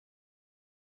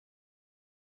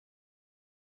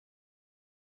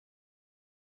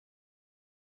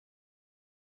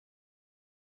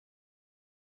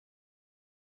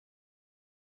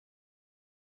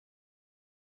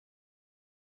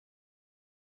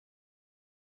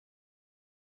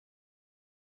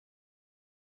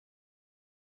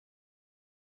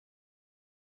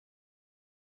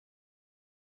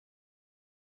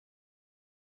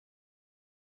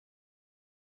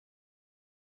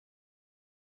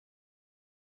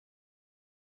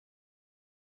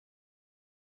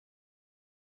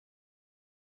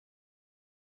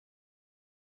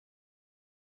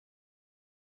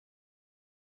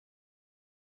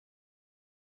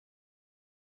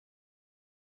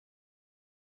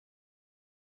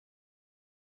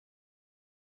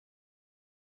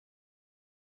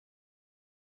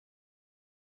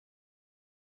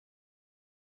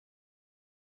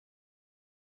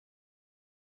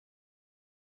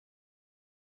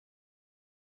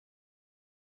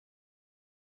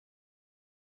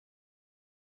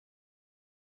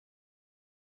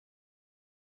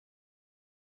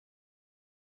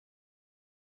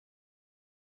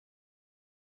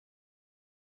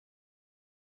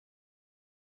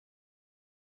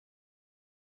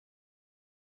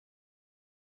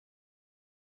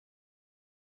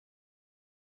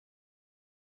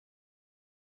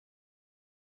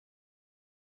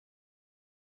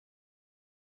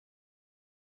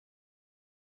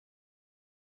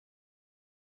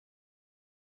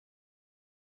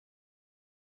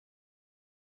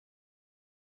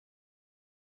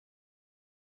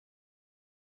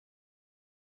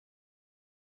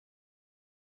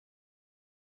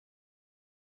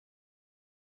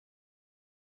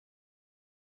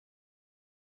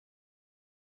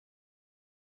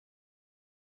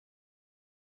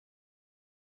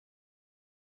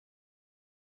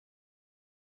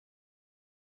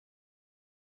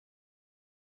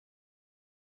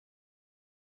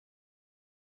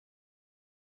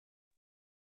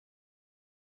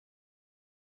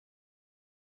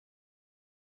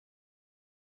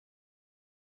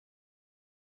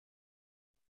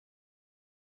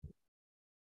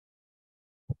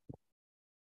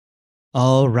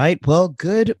All right. Well,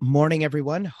 good morning,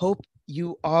 everyone. Hope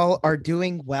you all are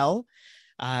doing well.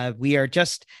 We are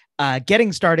just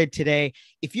getting started today.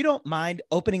 If you don't mind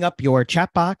opening up your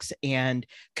chat box and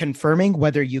confirming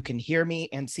whether you can hear me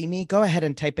and see me, go ahead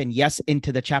and type in yes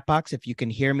into the chat box if you can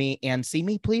hear me and see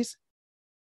me, please.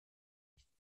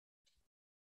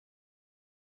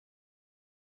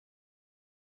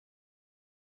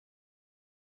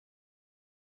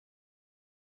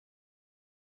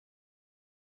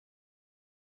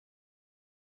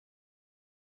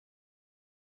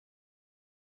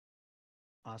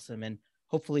 Awesome. And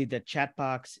hopefully the chat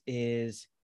box is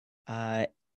uh,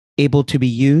 able to be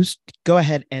used. Go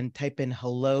ahead and type in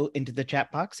hello into the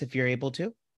chat box if you're able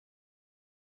to.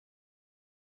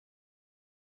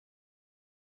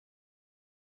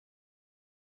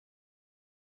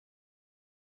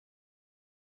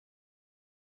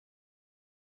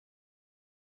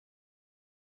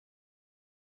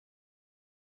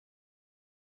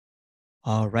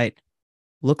 All right.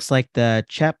 Looks like the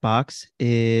chat box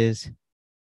is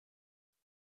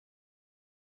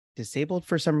disabled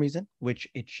for some reason, which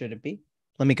it shouldn't be.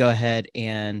 Let me go ahead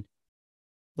and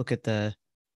look at the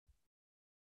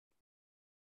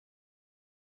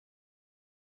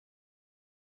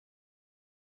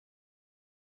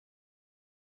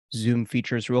Zoom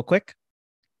features real quick.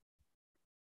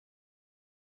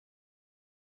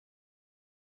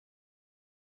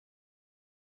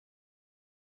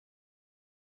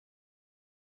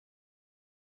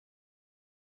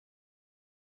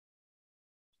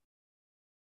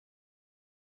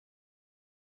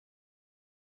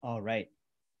 All right.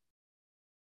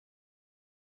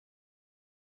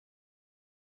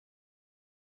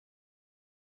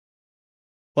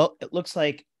 Well, it looks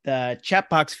like the chat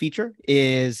box feature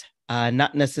is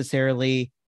not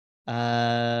necessarily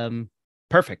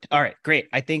perfect. All right, great.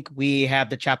 I think we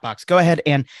have the chat box. Go ahead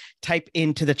and type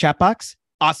into the chat box.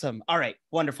 Awesome. All right,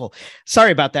 wonderful.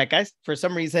 Sorry about that, guys. For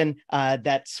some reason,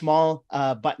 that small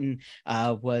button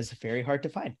was very hard to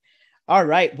find. All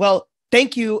right. Well,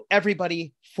 thank you,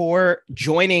 everybody, for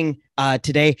joining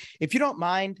today. If you don't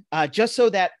mind, just so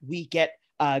that we get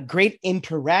great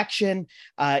interaction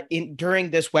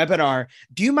during this webinar,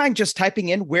 do you mind just typing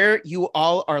in where you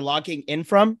all are logging in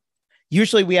from?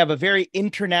 Usually we have a very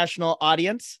international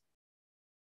audience.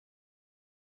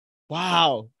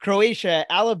 Wow. Croatia,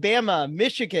 Alabama,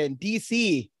 Michigan,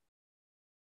 DC.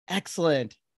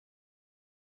 Excellent.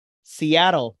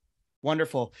 Seattle.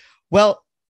 Wonderful. Well,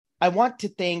 I want to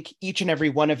thank each and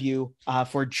every one of you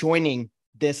for joining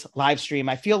this live stream.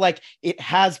 I feel like it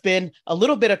has been a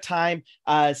little bit of time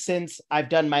since I've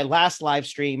done my last live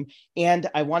stream, and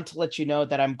I want to let you know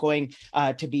that I'm going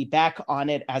to be back on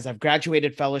it as I've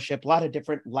graduated fellowship, a lot of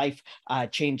different life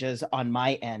changes on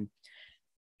my end.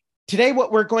 Today,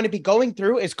 what we're going to be going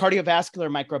through is cardiovascular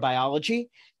microbiology.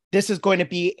 This is going to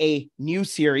be a new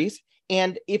series.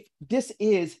 And if this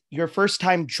is your first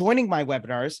time joining my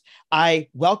webinars, I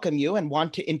welcome you and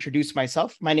want to introduce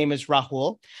myself. My name is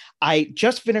Rahul. I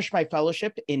just finished my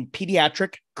fellowship in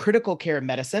pediatric critical care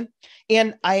medicine,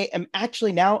 and I am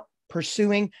actually now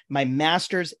pursuing my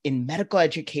master's in medical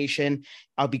education.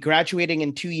 I'll be graduating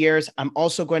in 2 years. I'm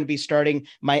also going to be starting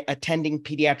my attending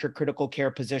pediatric critical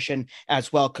care position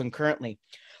as well concurrently.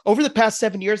 Over the past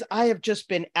 7 years, I have just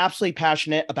been absolutely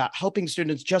passionate about helping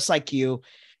students just like you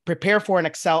prepare for and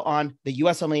excel on the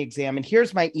USMLE exam. And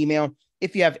here's my email.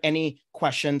 If you have any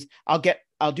questions,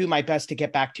 I'll do my best to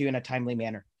get back to you in a timely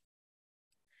manner.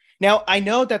 Now, I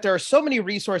know that there are so many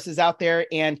resources out there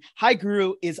and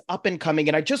HyGuru is up and coming.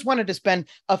 And I just wanted to spend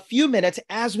a few minutes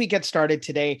as we get started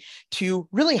today to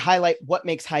really highlight what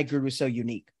makes HyGuru so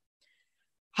unique.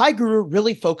 HyGuru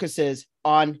really focuses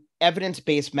on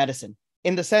evidence-based medicine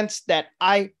in the sense that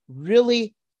I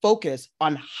really focus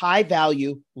on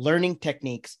high-value learning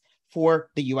techniques for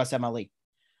the USMLE.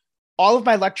 All of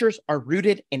my lectures are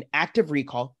rooted in active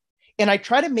recall, and I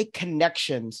try to make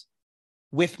connections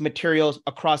with materials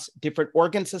across different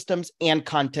organ systems and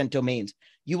content domains.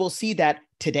 You will see that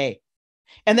today.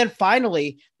 And then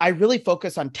finally, I really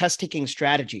focus on test-taking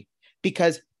strategy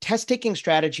because test-taking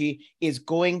strategy is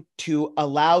going to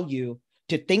allow you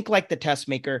to think like the test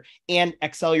maker and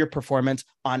excel your performance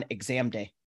on exam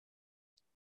day.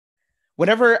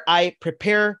 Whenever I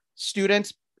prepare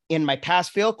students in my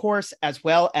pass-fail course, as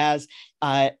well as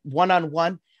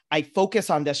one-on-one, I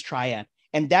focus on this triad.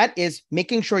 And that is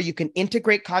making sure you can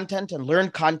integrate content and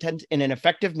learn content in an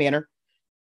effective manner,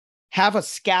 have a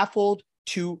scaffold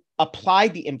to apply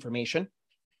the information,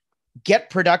 get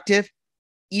productive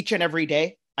each and every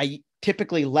day. I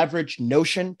typically leverage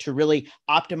Notion to really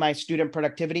optimize student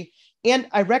productivity. And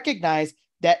I recognize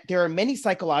that there are many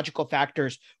psychological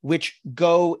factors which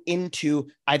go into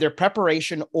either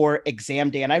preparation or exam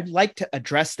day. And I'd like to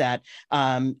address that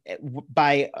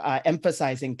by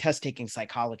emphasizing test-taking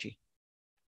psychology.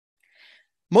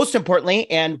 Most importantly,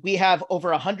 and we have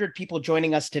over 100 people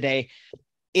joining us today,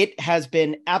 it has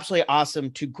been absolutely awesome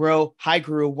to grow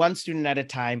HyGuru one student at a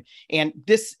time. And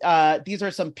these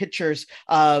are some pictures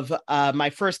of my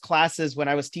first classes when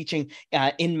I was teaching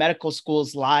in medical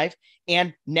schools live.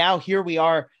 And now here we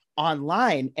are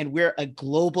online, and we're a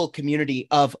global community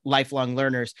of lifelong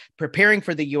learners preparing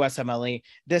for the USMLE.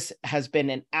 This has been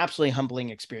an absolutely humbling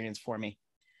experience for me.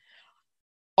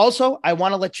 Also, I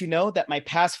want to let you know that my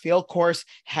Pass Fail course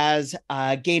has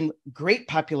gained great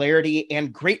popularity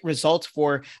and great results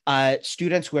for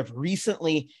students who have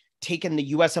recently taken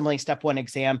the USMLE Step 1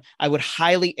 exam. I would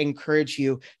highly encourage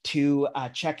you to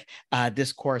check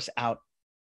this course out.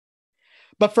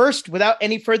 But first, without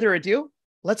any further ado,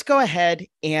 let's go ahead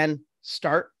and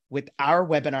start with our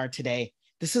webinar today.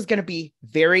 This is going to be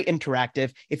very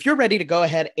interactive. If you're ready to go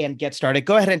ahead and get started,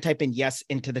 go ahead and type in yes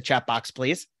into the chat box,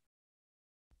 please.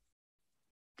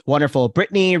 Wonderful.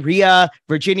 Brittany, Ria,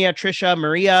 Virginia, Trisha,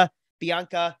 Maria,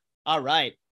 Bianca. All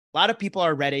right. A lot of people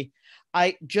are ready.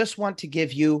 I just want to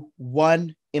give you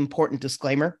one important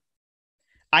disclaimer.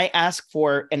 I ask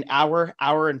for an hour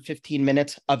and 15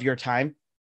 minutes of your time.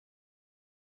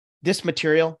 This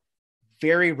material,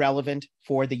 very relevant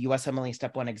for the USMLE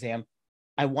Step 1 exam.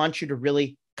 I want you to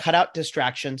really cut out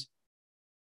distractions,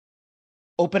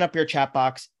 open up your chat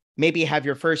box, maybe have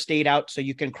your first aid out so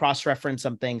you can cross-reference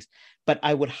some things. But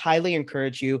I would highly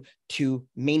encourage you to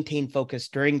maintain focus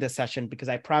during this session, because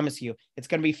I promise you it's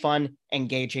going to be fun,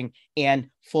 engaging, and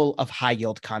full of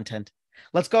high-yield content.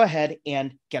 Let's go ahead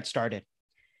and get started.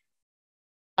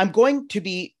 I'm going to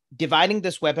be dividing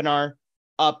this webinar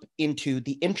up into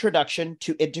the introduction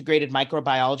to integrated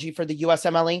microbiology for the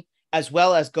USMLE, as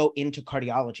well as go into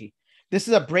cardiology. This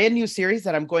is a brand new series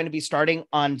that I'm going to be starting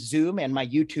on Zoom and my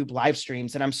YouTube live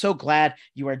streams, and I'm so glad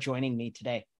you are joining me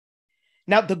today.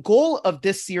 Now, the goal of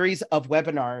this series of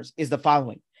webinars is the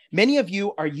following. Many of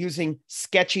you are using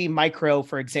Sketchy Micro,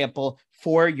 for example,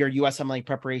 for your USMLE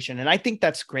preparation, and I think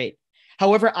that's great.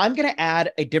 However, I'm going to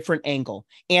add a different angle,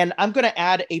 and I'm going to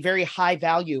add a very high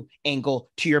value angle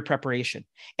to your preparation,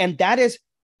 and that is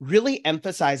really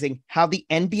emphasizing how the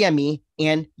NBME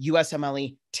and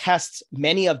USMLE tests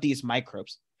many of these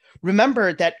microbes.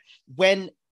 Remember that when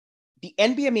the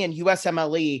NBME and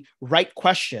USMLE write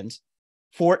questions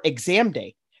for exam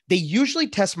day, they usually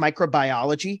test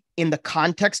microbiology in the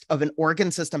context of an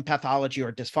organ system pathology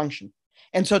or dysfunction.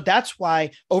 And so that's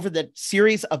why over the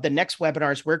series of the next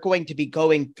webinars, we're going to be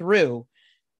going through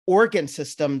organ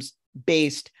systems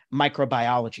based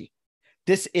microbiology.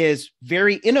 This is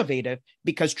very innovative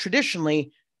because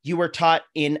traditionally you were taught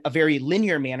in a very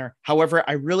linear manner. However,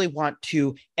 I really want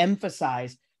to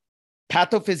emphasize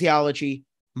pathophysiology,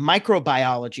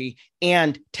 microbiology,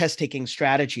 and test-taking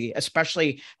strategy,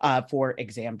 especially for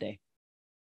exam day.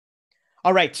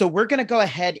 All right, so we're going to go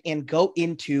ahead and go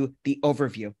into the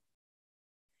overview.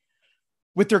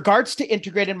 With regards to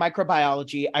integrated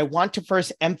microbiology, I want to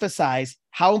first emphasize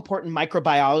how important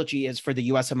microbiology is for the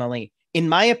USMLE. In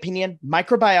my opinion,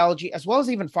 microbiology, as well as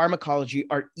even pharmacology,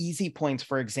 are easy points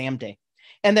for exam day.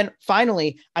 And then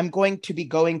finally, I'm going to be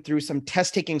going through some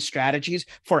test-taking strategies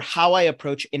for how I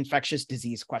approach infectious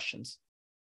disease questions.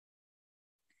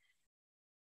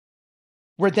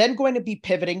 We're then going to be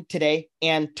pivoting today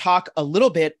and talk a little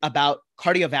bit about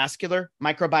cardiovascular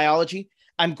microbiology.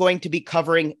 I'm going to be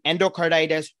covering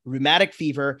endocarditis, rheumatic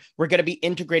fever. We're going to be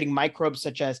integrating microbes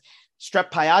such as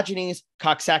Strep pyogenes,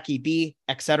 Coxsackie B,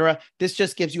 etc. This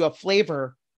just gives you a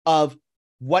flavor of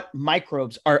what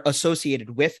microbes are associated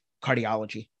with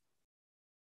cardiology.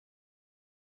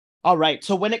 All right,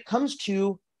 so when it comes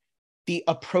to the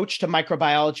approach to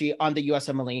microbiology on the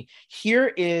USMLE, here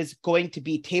is going to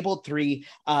be table 3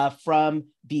 from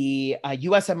the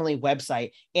USMLE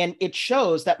website, and it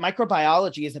shows that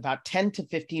microbiology is about 10 to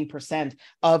 15%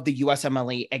 of the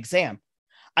USMLE exam.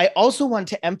 I also want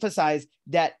to emphasize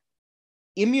that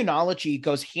immunology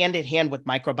goes hand in hand with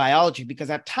microbiology,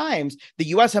 because at times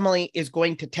the USMLE is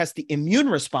going to test the immune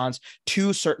response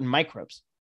to certain microbes.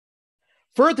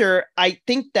 Further, I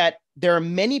think that there are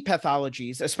many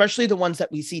pathologies, especially the ones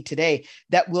that we see today,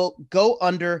 that will go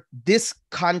under this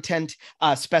content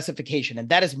specification, and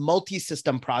that is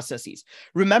multi-system processes.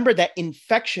 Remember that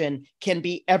infection can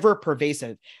be ever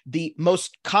pervasive. The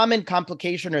most common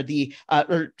complication, or the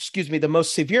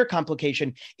most severe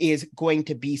complication is going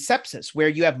to be sepsis, where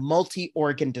you have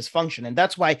multi-organ dysfunction. And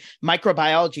that's why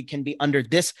microbiology can be under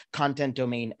this content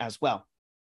domain as well.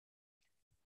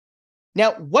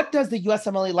 Now, what does the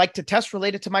USMLE like to test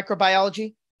related to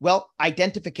microbiology? Well,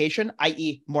 identification,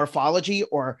 i.e. morphology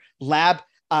or lab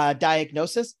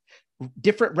diagnosis,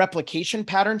 different replication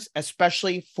patterns,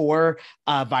 especially for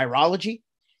virology.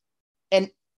 And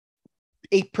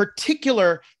a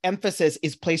particular emphasis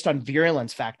is placed on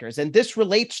virulence factors. And this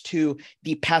relates to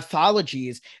the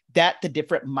pathologies that the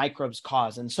different microbes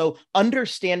cause. And so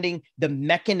understanding the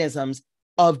mechanisms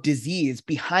of disease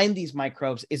behind these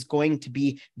microbes is going to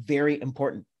be very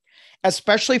important,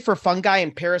 especially for fungi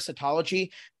and parasitology,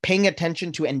 paying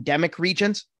attention to endemic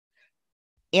regions.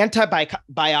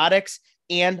 Antibiotics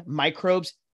and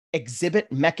microbes exhibit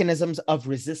mechanisms of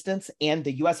resistance, and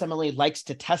the USMLE likes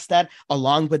to test that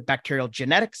along with bacterial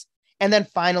genetics. And then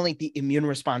finally, the immune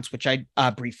response, which I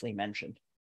briefly mentioned.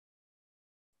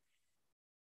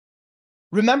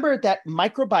 Remember that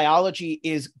microbiology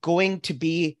is going to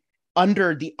be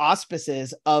under the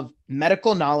auspices of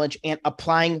medical knowledge and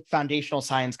applying foundational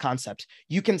science concepts.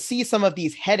 You can see some of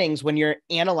these headings when you're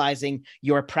analyzing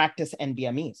your practice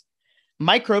NBMEs.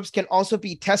 Microbes can also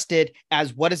be tested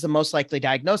as what is the most likely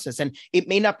diagnosis. And it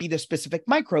may not be the specific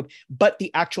microbe, but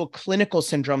the actual clinical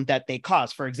syndrome that they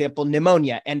cause. For example,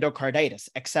 pneumonia, endocarditis,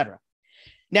 etc.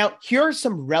 Now, here are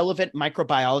some relevant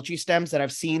microbiology stems that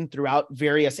I've seen throughout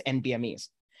various NBMEs.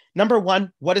 Number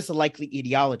one, what is the likely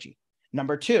etiology?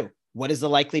 Number two, what is the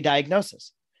likely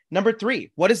diagnosis? Number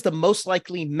three, what is the most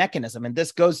likely mechanism? And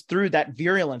this goes through that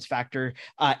virulence factor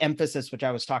emphasis, which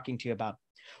I was talking to you about.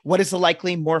 What is the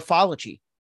likely morphology?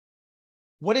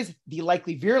 What is the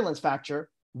likely virulence factor,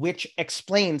 which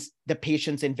explains the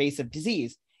patient's invasive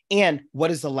disease? And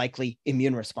what is the likely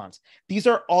immune response? These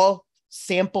are all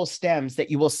sample stems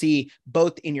that you will see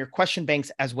both in your question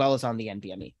banks as well as on the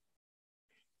NBME.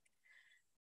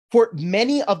 For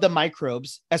many of the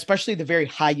microbes, especially the very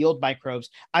high yield microbes,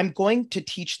 I'm going to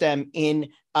teach them in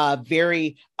a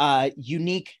very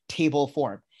unique table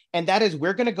form. And that is,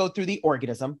 we're going to go through the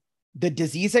organism, the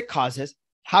disease it causes,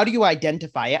 how do you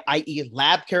identify it, i.e.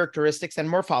 lab characteristics and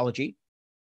morphology,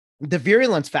 the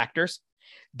virulence factors,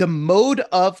 the mode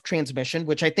of transmission,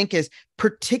 which I think is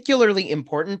particularly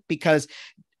important because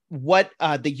what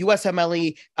the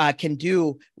USMLE can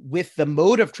do with the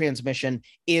mode of transmission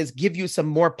is give you some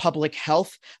more public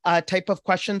health type of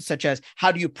questions, such as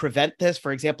how do you prevent this?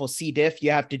 For example, C. diff,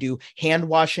 you have to do hand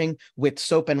washing with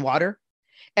soap and water.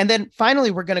 And then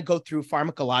finally, we're going to go through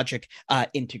pharmacologic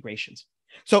integrations.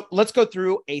 So let's go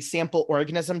through a sample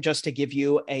organism just to give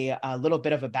you a little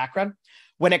bit of a background.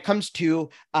 When it comes to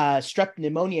Strep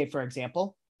pneumoniae, for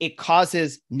example, it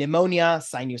causes pneumonia,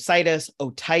 sinusitis,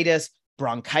 otitis,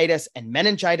 bronchitis, and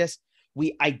meningitis.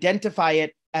 We identify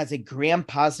it as a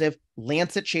gram-positive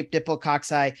lancet-shaped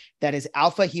diplococci that is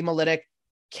alpha hemolytic,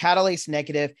 catalase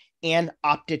negative, and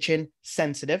optichin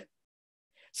sensitive.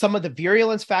 Some of the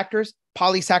virulence factors: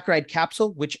 polysaccharide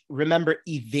capsule, which remember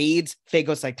evades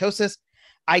phagocytosis;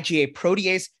 IgA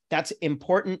protease, that's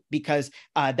important because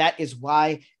that is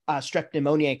why Strep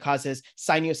pneumoniae causes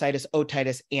sinusitis,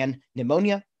 otitis, and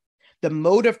pneumonia. The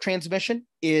mode of transmission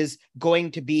is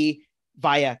going to be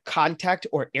via contact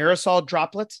or aerosol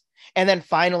droplets. And then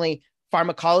finally,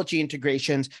 pharmacology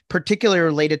integrations, particularly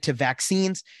related to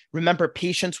vaccines. Remember,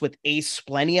 patients with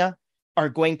asplenia are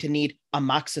going to need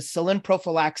amoxicillin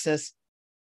prophylaxis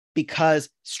because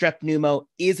strep pneumo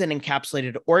is an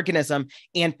encapsulated organism,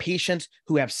 and patients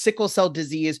who have sickle cell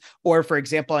disease, or for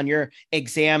example, on your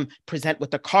exam, present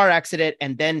with a car accident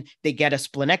and then they get a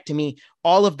splenectomy,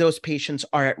 all of those patients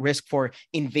are at risk for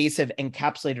invasive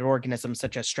encapsulated organisms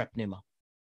such as strep pneumo.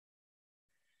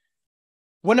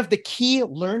 One of the key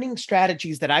learning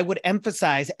strategies that I would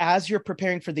emphasize as you're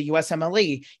preparing for the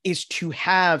USMLE is to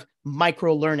have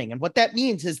micro learning. And what that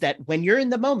means is that when you're in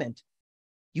the moment,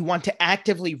 you want to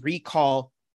actively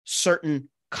recall certain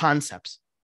concepts.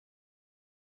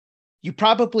 You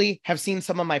probably have seen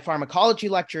some of my pharmacology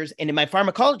lectures, and in my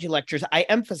pharmacology lectures, I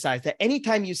emphasize that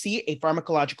anytime you see a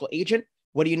pharmacological agent,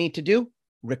 what do you need to do?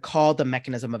 Recall the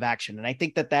mechanism of action. And I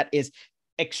think that that is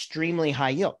extremely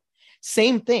high yield.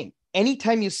 Same thing.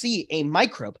 Anytime you see a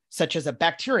microbe, such as a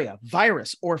bacteria,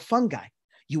 virus, or fungi,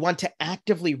 you want to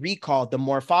actively recall the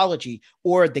morphology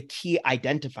or the key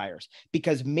identifiers,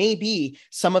 because maybe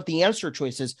some of the answer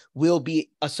choices will be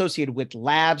associated with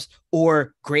labs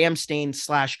or gram stain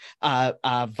 /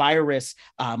 virus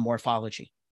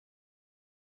morphology.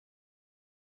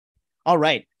 All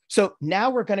right. So now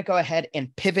we're going to go ahead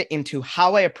and pivot into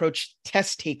how I approach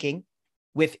test taking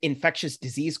with infectious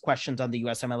disease questions on the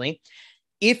USMLE.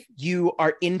 If you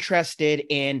are interested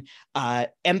in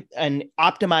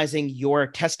optimizing your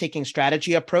test-taking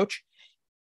strategy approach,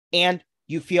 and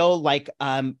you feel like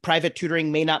private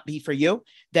tutoring may not be for you,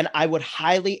 then I would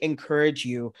highly encourage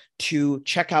you to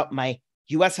check out my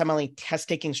USMLE test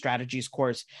taking strategies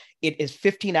course. It is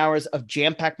 15 hours of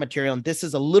jam-packed material. And this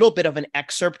is a little bit of an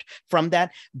excerpt from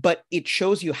that, but it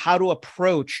shows you how to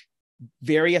approach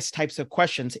various types of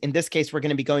questions. In this case, we're going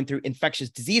to be going through infectious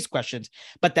disease questions,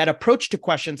 but that approach to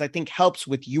questions, I think, helps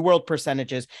with UWorld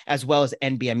percentages as well as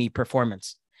NBME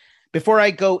performance. Before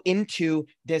I go into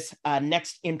this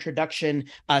next introduction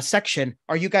section,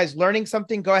 are you guys learning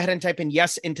something? Go ahead and type in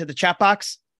yes into the chat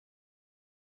box.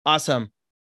 Awesome.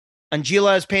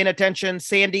 Angela is paying attention.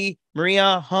 Sandy,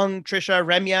 Maria, Hung, Trisha,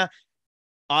 Remya.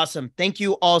 Awesome. Thank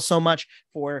you all so much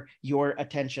for your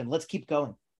attention. Let's keep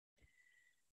going.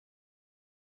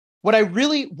 What I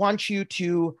really want you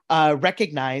to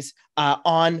recognize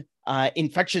on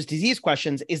infectious disease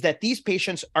questions is that these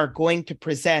patients are going to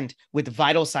present with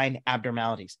vital sign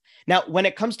abnormalities. Now, when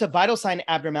it comes to vital sign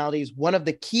abnormalities, one of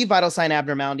the key vital sign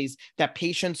abnormalities that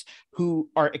patients who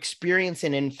are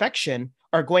experiencing an infection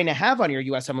are going to have on your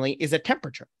USMLE is a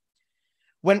temperature.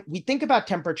 When we think about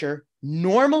temperature,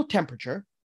 normal temperature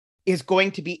is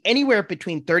going to be anywhere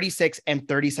between 36 and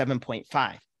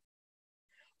 37.5.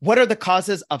 What are the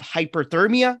causes of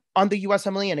hyperthermia on the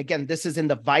USMLE? And again, this is in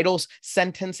the vitals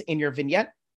sentence in your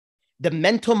vignette. The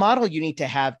mental model you need to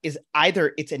have is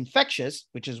either it's infectious,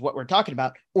 which is what we're talking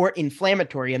about, or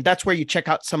inflammatory. And that's where you check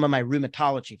out some of my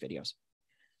rheumatology videos.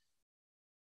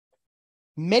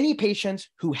 Many patients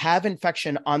who have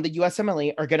infection on the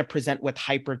USMLE are going to present with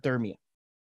hyperthermia.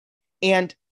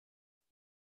 And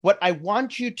what I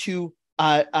want you to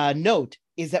note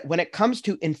is that when it comes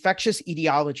to infectious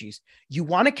etiologies, you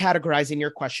want to categorize in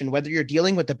your question whether you're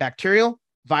dealing with the bacterial,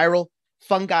 viral,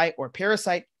 fungi, or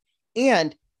parasite,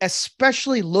 and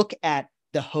especially look at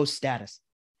the host status.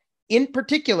 In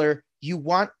particular, you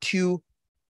want to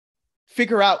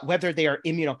figure out whether they are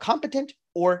immunocompetent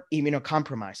or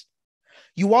immunocompromised.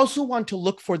 You also want to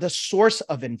look for the source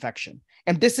of infection.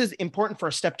 And this is important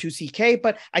for step 2 CK,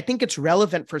 but I think it's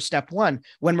relevant for step 1.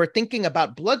 When we're thinking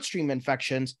about bloodstream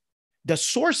infections, the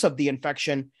source of the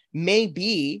infection may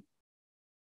be,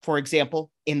 for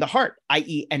example, in the heart,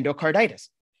 i.e. endocarditis.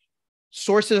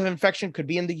 Sources of infection could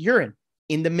be in the urine,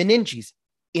 in the meninges,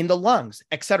 in the lungs,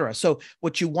 etc. So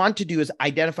what you want to do is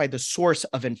identify the source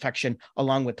of infection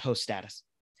along with host status.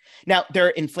 Now, there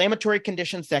are inflammatory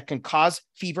conditions that can cause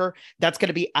fever. That's going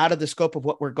to be out of the scope of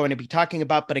what we're going to be talking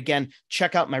about. But again,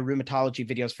 check out my rheumatology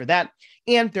videos for that.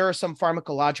 And there are some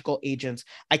pharmacological agents.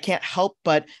 I can't help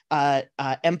but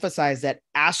emphasize that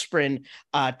aspirin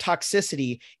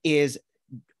toxicity is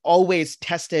always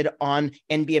tested on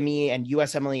NBME and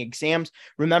USMLE exams.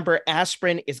 Remember,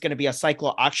 aspirin is going to be a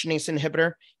cyclooxygenase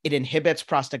inhibitor. It inhibits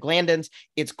prostaglandins.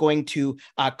 It's going to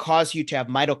cause you to have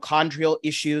mitochondrial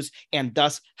issues and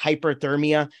thus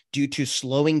hyperthermia due to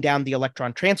slowing down the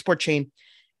electron transport chain.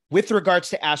 With regards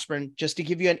to aspirin, just to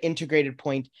give you an integrated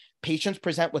point, patients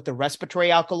present with the respiratory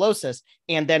alkalosis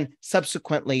and then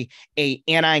subsequently a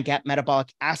anion-gap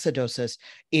metabolic acidosis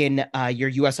in your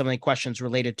USMLE questions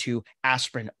related to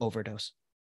aspirin overdose.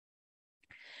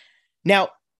 Now,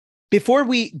 before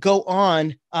we go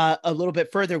on a little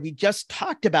bit further, we just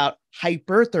talked about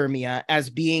hyperthermia as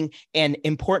being an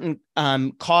important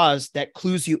cause that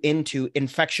clues you into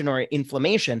infection or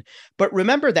inflammation. But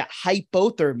remember that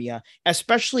hypothermia,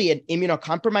 especially in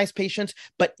immunocompromised patients,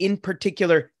 but in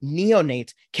particular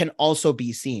neonates, can also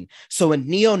be seen. So a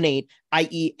neonate,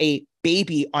 i.e. a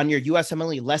baby on your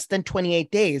USMLE less than 28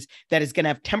 days that is going to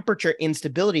have temperature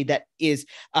instability that is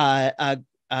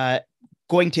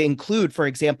going to include, for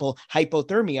example,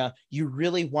 hypothermia, you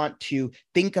really want to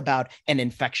think about an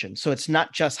infection. So it's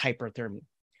not just hyperthermia.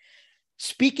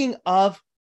 Speaking of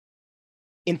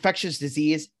infectious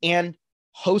disease and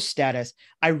host status,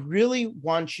 I really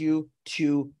want you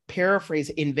to paraphrase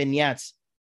in vignettes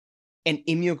an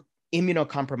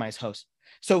immunocompromised host.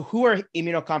 So who are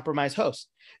immunocompromised hosts?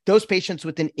 Those patients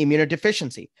with an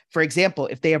immunodeficiency. For example,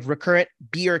 if they have recurrent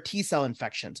B or T cell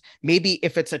infections, maybe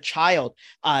if it's a child,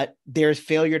 there's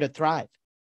failure to thrive.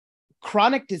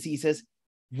 Chronic diseases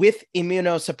with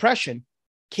immunosuppression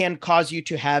can cause you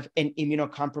to have an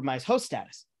immunocompromised host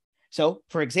status. So,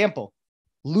 for example,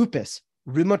 lupus,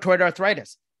 rheumatoid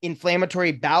arthritis,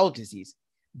 inflammatory bowel disease,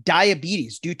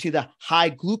 diabetes due to the high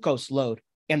glucose load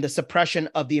and the suppression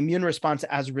of the immune response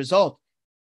as a result,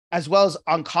 as well as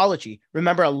oncology.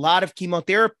 Remember, a lot of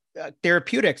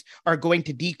therapeutics are going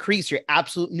to decrease your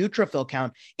absolute neutrophil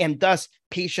count, and thus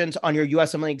patients on your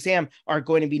USMLE exam are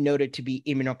going to be noted to be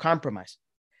immunocompromised.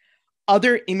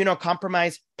 Other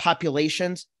immunocompromised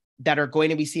populations that are going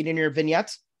to be seen in your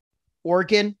vignettes,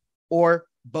 organ or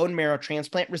bone marrow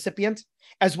transplant recipients,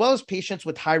 as well as patients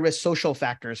with high-risk social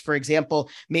factors. For example,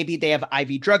 maybe they have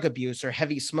IV drug abuse or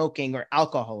heavy smoking or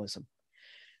alcoholism.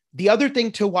 The other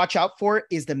thing to watch out for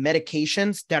is the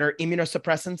medications that are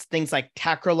immunosuppressants, things like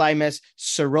tacrolimus,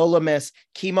 sirolimus,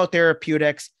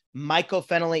 chemotherapeutics,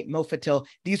 mycophenolate mofetil.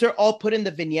 These are all put in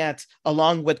the vignettes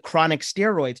along with chronic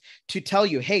steroids to tell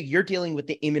you, hey, you're dealing with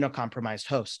the immunocompromised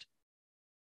host.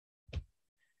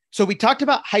 So we talked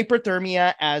about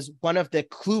hyperthermia as one of the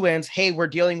clue-ins. Hey, we're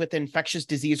dealing with infectious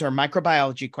disease or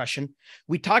microbiology question.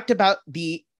 We talked about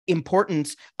the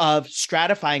importance of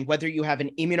stratifying whether you have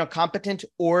an immunocompetent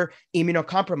or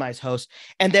immunocompromised host.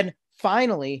 And then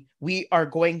finally, we are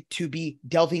going to be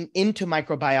delving into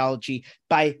microbiology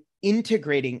by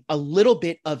integrating a little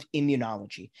bit of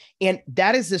immunology. And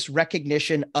that is this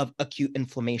recognition of acute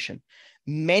inflammation.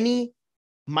 Many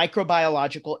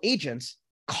microbiological agents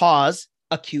cause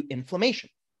acute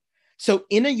inflammation. So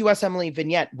in a USMLE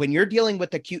vignette, when you're dealing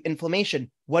with acute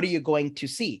inflammation, what are you going to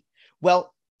see?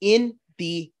 Well, in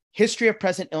the history of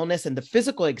present illness and the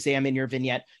physical exam in your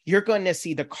vignette, you're going to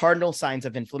see the cardinal signs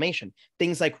of inflammation,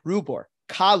 things like rubor,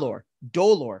 calor,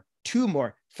 dolor,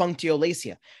 tumor,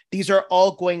 functiolacia. These are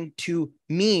all going to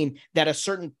mean that a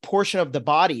certain portion of the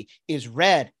body is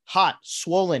red, hot,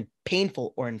 swollen,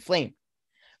 painful, or inflamed.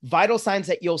 Vital signs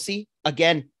that you'll see,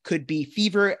 again, could be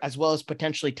fever as well as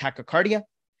potentially tachycardia.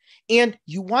 And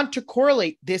you want to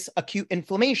correlate this acute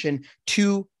inflammation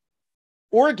to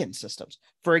organ systems.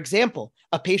 For example,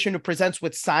 a patient who presents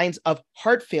with signs of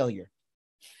heart failure,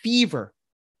 fever,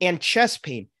 and chest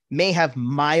pain may have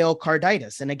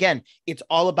myocarditis. And again, it's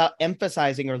all about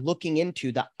emphasizing or looking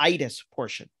into the itis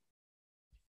portion.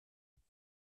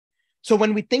 So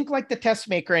when we think like the test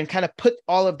maker and kind of put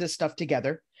all of this stuff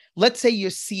together, let's say you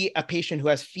see a patient who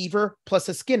has fever plus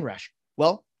a skin rash.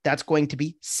 Well, that's going to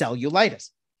be cellulitis.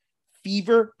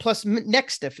 Fever plus neck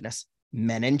stiffness,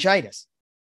 meningitis.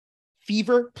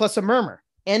 Fever plus a murmur,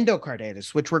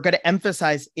 endocarditis, which we're going to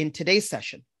emphasize in today's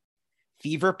session.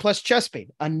 Fever plus chest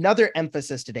pain, another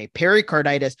emphasis today,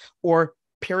 pericarditis or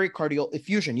pericardial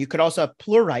effusion. You could also have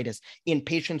pleuritis in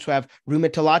patients who have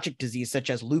rheumatologic disease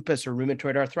such as lupus or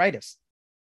rheumatoid arthritis.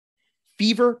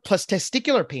 Fever plus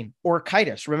testicular pain,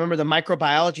 orchitis. Remember, the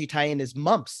microbiology tie-in is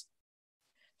mumps.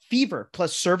 Fever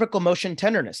plus cervical motion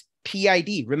tenderness,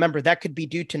 PID. Remember, that could be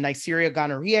due to Neisseria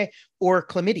gonorrhoeae or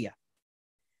chlamydia.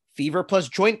 Fever plus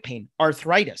joint pain,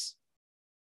 arthritis.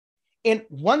 And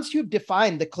once you've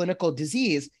defined the clinical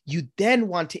disease, you then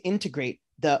want to integrate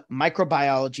the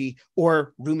microbiology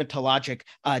or rheumatologic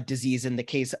disease in the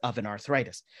case of an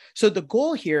arthritis. So the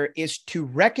goal here is to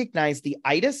recognize the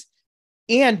itis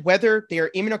and whether they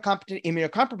are immunocompetent,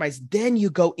 immunocompromised, then you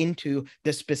go into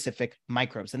the specific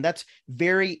microbes. And that's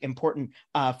very important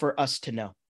for us to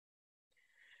know.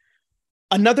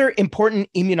 Another important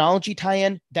immunology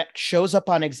tie-in that shows up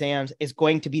on exams is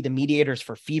going to be the mediators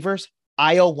for fevers,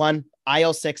 IL-1,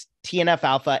 IL-6,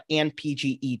 TNF-alpha, and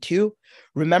PGE2.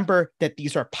 Remember that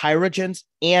these are pyrogens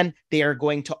and they are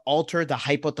going to alter the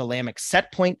hypothalamic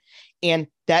set point. And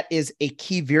that is a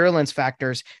key virulence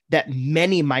factors that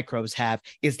many microbes have,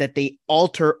 is that they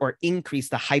alter or increase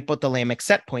the hypothalamic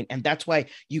set point. And that's why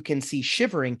you can see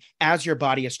shivering as your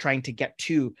body is trying to get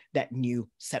to that new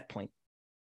set point.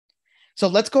 So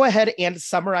let's go ahead and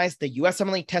summarize the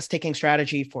USMLE test taking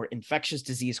strategy for infectious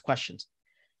disease questions.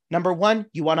 Number one,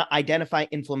 you want to identify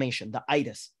inflammation, the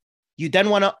itis. You then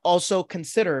want to also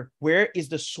consider where is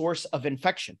the source of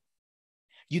infection.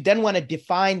 You then want to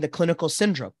define the clinical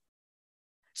syndrome.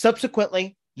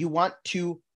 Subsequently, you want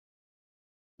to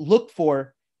look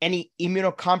for any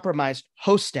immunocompromised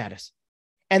host status.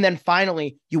 And then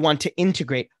finally, you want to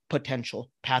integrate potential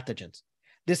pathogens.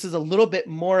 This is a little bit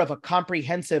more of a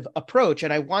comprehensive approach,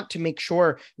 and I want to make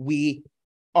sure we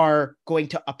are going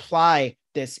to apply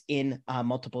this in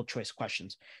multiple choice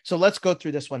questions. So let's go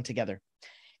through this one together.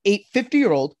 A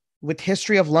 50-year-old with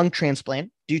history of lung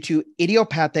transplant due to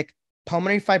idiopathic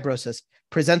pulmonary fibrosis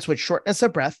presents with shortness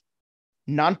of breath,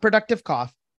 non-productive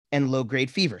cough, and low-grade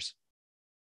fevers.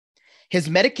 His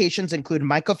medications include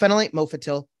mycophenolate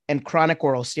mofetil and chronic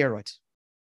oral steroids.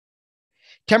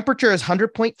 Temperature is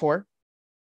 100.4.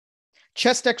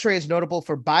 Chest x-ray is notable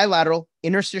for bilateral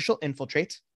interstitial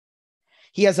infiltrates.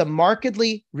 He has a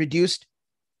markedly reduced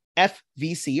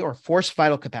FVC or forced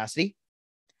vital capacity,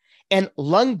 and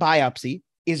lung biopsy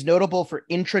is notable for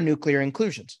intranuclear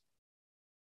inclusions.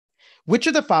 Which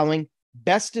of the following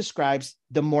best describes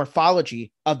the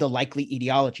morphology of the likely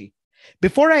etiology?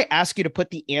 Before I ask you to put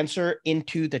the answer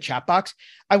into the chat box,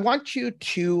 I want you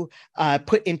to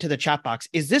put into the chat box,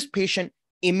 is this patient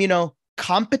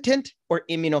immunocompetent or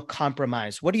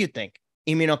immunocompromised? What do you think?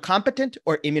 Immunocompetent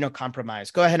or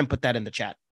immunocompromised? Go ahead and put that in the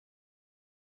chat.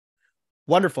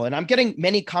 Wonderful. And I'm getting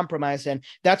many compromised, and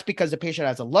that's because the patient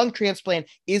has a lung transplant,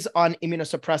 is on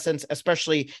immunosuppressants,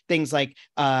 especially things like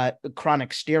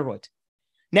chronic steroids.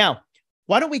 Now,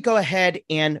 why don't we go ahead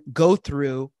and go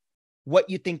through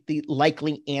what you think the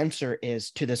likely answer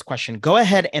is to this question? Go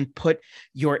ahead and put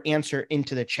your answer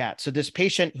into the chat. So this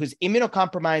patient who's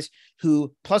immunocompromised,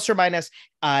 who plus or minus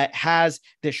has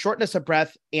the shortness of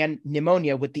breath and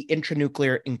pneumonia with the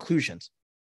intranuclear inclusions.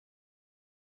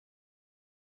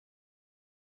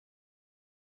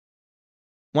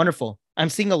 Wonderful. I'm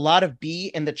seeing a lot of B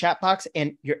in the chat box,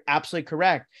 and you're absolutely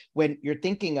correct. When you're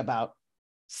thinking about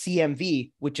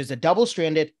CMV, which is a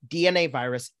double-stranded DNA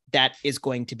virus that is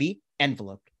going to be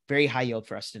enveloped. Very high yield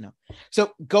for us to know.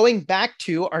 So going back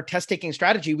to our test-taking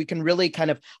strategy, we can really kind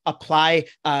of apply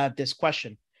this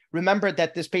question. Remember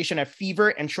that this patient had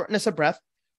fever and shortness of breath.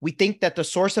 We think that the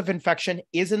source of infection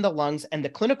is in the lungs, and the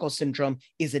clinical syndrome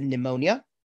is in pneumonia.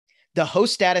 The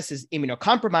host status is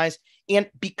immunocompromised. And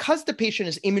because the patient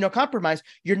is immunocompromised,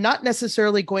 you're not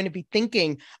necessarily going to be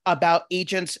thinking about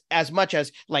agents as much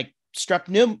as like strep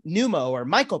pneumo or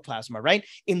mycoplasma, right?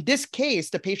 In this case,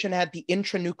 the patient had the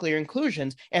intranuclear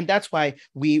inclusions, and that's why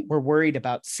we were worried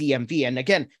about CMV. And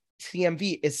again,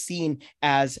 CMV is seen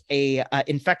as a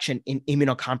infection in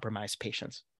immunocompromised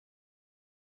patients.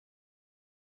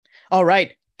 All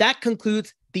right, that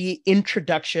concludes the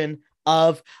introduction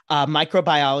of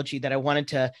microbiology that I wanted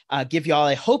to give you all.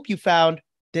 I hope you found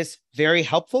this very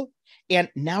helpful. And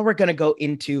now we're going to go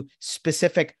into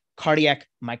specific cardiac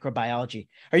microbiology.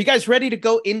 Are you guys ready to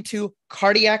go into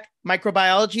cardiac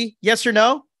microbiology? Yes or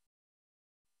no?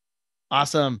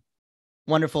 Awesome.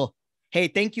 Wonderful. Hey,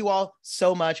 thank you all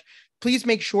so much. Please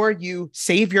make sure you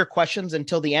save your questions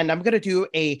until the end. I'm going to do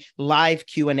a live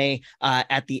Q&A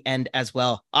at the end as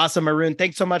well. Awesome, Arun.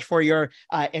 Thanks so much for your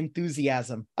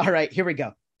enthusiasm. All right, here we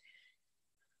go.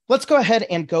 Let's go ahead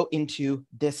and go into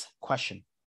this question.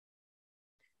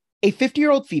 A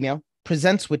 50-year-old female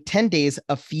presents with 10 days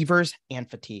of fevers and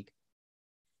fatigue.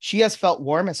 She has felt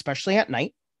warm, especially at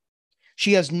night.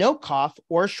 She has no cough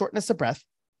or shortness of breath.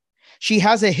 She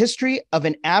has a history of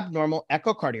an abnormal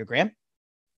echocardiogram.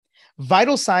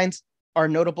 Vital signs are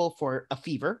notable for a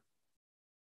fever.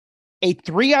 A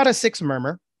 3 out of 6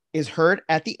 murmur is heard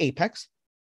at the apex.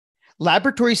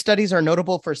 Laboratory studies are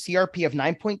notable for CRP of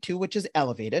 9.2, which is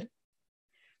elevated.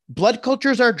 Blood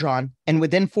cultures are drawn, and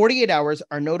within 48 hours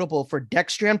are notable for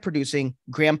dextran-producing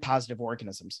gram-positive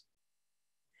organisms.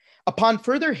 Upon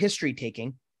further history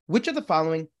taking, which of the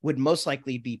following would most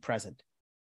likely be present?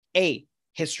 A,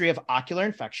 history of ocular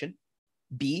infection.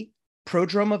 B,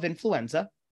 prodrome of influenza.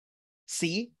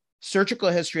 C, surgical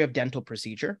history of dental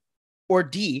procedure. Or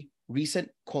D, recent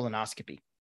colonoscopy.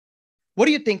 What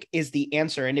do you think is the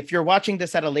answer? And if you're watching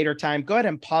this at a later time, go ahead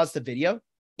and pause the video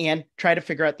and try to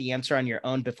figure out the answer on your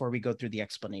own before we go through the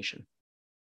explanation.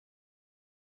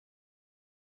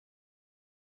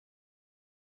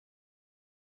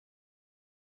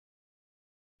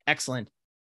 Excellent.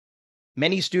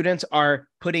 Many students are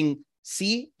putting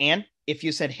C, and if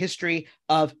you said history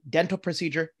of dental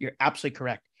procedure, you're absolutely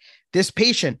correct. This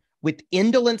patient with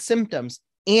indolent symptoms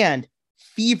and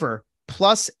fever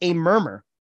plus a murmur,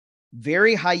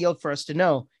 very high yield for us to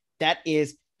know that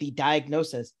is the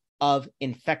diagnosis of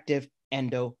infective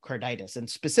endocarditis. And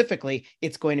specifically,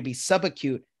 it's going to be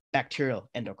subacute bacterial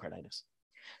endocarditis.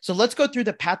 So let's go through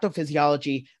the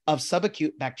pathophysiology of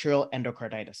subacute bacterial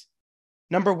endocarditis.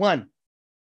 Number one,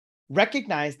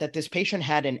 recognize that this patient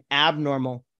had an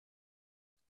abnormal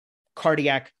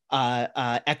cardiac the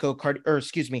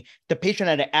patient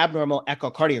had an abnormal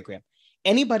echocardiogram.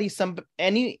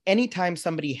 Anytime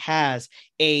somebody has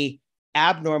a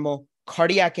abnormal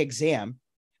cardiac exam,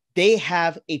 they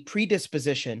have a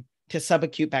predisposition to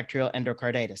subacute bacterial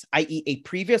endocarditis, i.e. a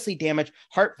previously damaged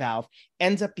heart valve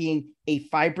ends up being a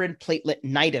fibrin platelet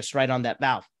nidus right on that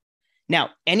valve. Now,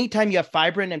 anytime you have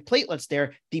fibrin and platelets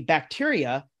there, the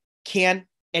bacteria can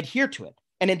adhere to it.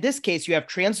 And in this case, you have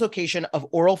translocation of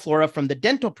oral flora from the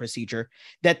dental procedure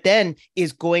that then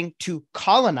is going to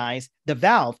colonize the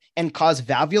valve and cause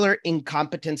valvular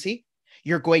incompetency.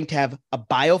 You're going to have a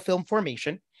biofilm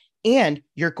formation, and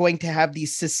you're going to have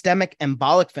these systemic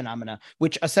embolic phenomena,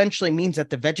 which essentially means that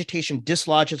the vegetation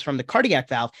dislodges from the cardiac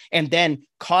valve and then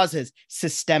causes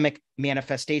systemic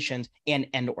manifestations and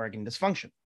end organ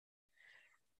dysfunction.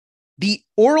 The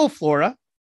oral flora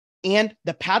and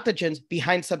the pathogens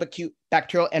behind subacute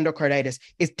bacterial endocarditis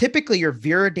is typically your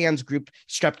Viridans group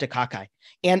Streptococci.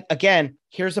 And again,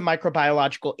 here's a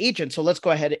microbiological agent. So let's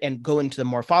go ahead and go into the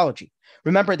morphology.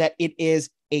 Remember that it is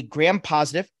a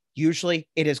gram-positive Usually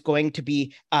it is going to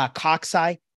be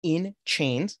cocci in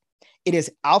chains. It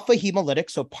is alpha hemolytic,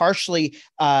 so partial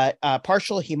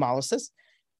hemolysis,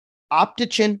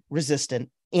 optochin resistant,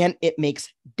 and it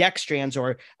makes dextrans,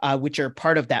 or which are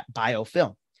part of that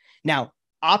biofilm. Now,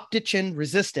 optochin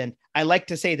resistant, I like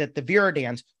to say that the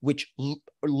viridans, which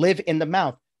live in the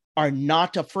mouth, are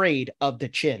not afraid of the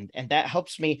chin. And that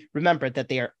helps me remember that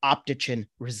they are optochin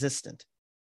resistant.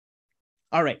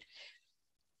 All right,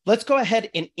 let's go ahead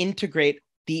and integrate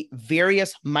the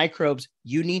various microbes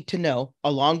you need to know,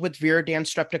 along with Viridans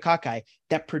Streptococci,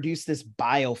 that produce this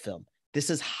biofilm. This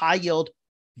is high yield,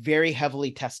 very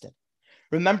heavily tested.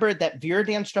 Remember that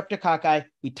Viridans Streptococci,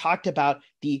 we talked about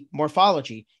the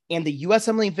morphology, and the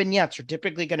USMLE vignettes are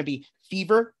typically going to be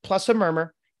fever plus a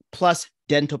murmur plus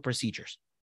dental procedures.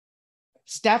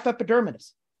 Staph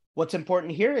epidermidis. What's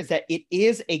important here is that it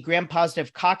is a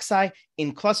gram-positive cocci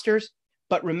in clusters,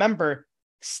 but remember,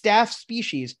 staph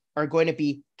species are going to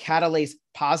be catalase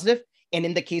positive, and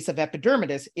in the case of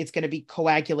epidermidis, it's going to be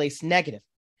coagulase negative.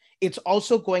 It's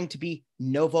also going to be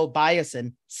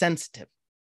novobiocin sensitive.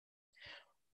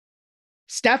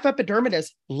 Staph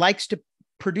epidermidis likes to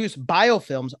produce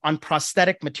biofilms on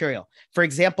prosthetic material. For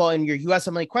example, in your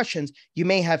USMLE questions, you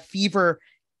may have fever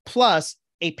plus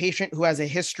a patient who has a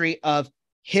history of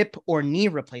hip or knee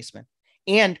replacement.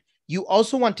 And you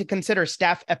also want to consider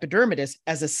Staph epidermidis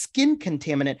as a skin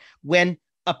contaminant when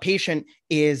a patient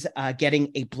is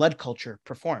getting a blood culture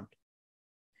performed.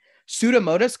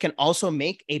 Pseudomonas can also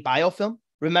make a biofilm.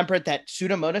 Remember that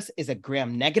Pseudomonas is a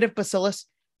gram-negative bacillus.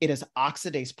 It is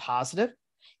oxidase positive.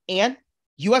 And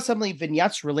USMLE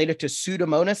vignettes related to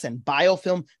Pseudomonas and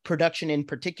biofilm production in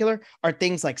particular are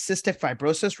things like cystic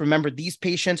fibrosis. Remember, these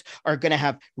patients are going to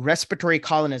have respiratory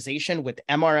colonization with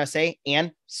MRSA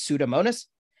and Pseudomonas.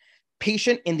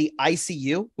 Patient in the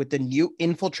ICU with the new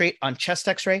infiltrate on chest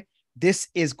x-ray. This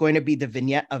is going to be the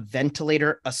vignette of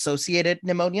ventilator-associated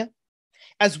pneumonia,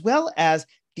 as well as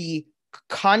the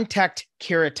contact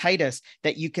keratitis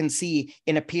that you can see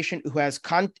in a patient who has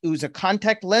who's a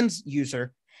contact lens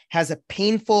user, has a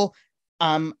painful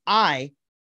eye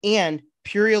and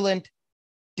purulent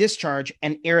discharge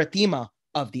and erythema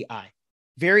of the eye.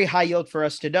 Very high yield for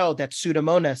us to know that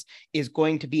Pseudomonas is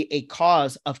going to be a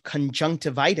cause of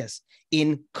conjunctivitis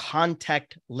in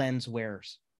contact lens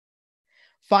wearers.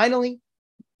 Finally,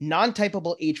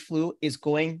 non-typable H flu is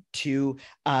going to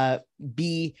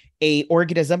be an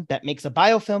organism that makes a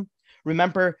biofilm.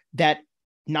 Remember that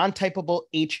non-typable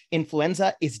H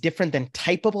influenza is different than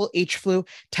typable H flu.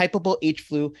 Typable H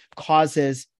flu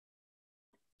causes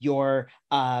your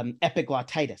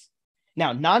epiglottitis.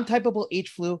 Now, non-typable H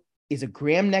flu is a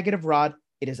gram-negative rod.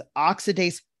 It is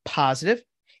oxidase positive.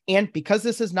 And because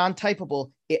this is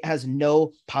non-typable, it has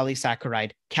no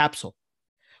polysaccharide capsule.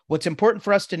 What's important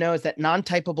for us to know is that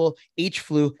non-typable H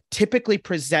flu typically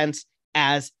presents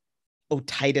as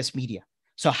otitis media.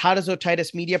 So how does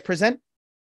otitis media present?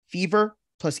 Fever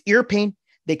plus ear pain.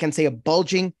 They can say a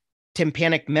bulging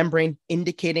tympanic membrane,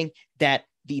 indicating that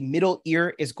the middle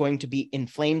ear is going to be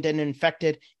inflamed and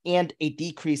infected, and a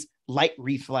decreased light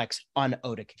reflex on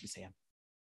otic exam.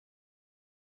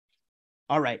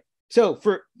 All right. So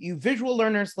for you visual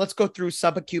learners, let's go through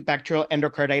subacute bacterial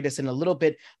endocarditis in a little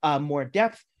bit more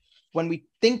depth. When we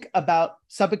think about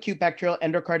subacute bacterial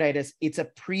endocarditis, it's a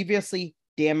previously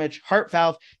damaged heart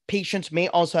valve. Patients may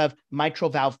also have mitral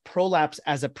valve prolapse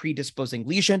as a predisposing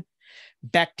lesion.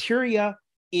 Bacteria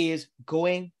is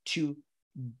going to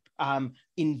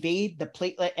invade the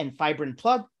platelet and fibrin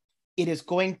plug. It is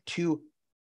going to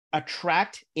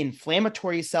attract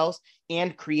inflammatory cells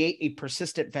and create a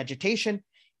persistent vegetation.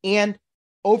 And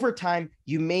over time,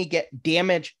 you may get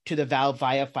damage to the valve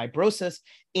via fibrosis,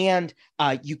 and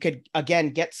you could,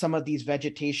 again, get some of these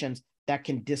vegetations that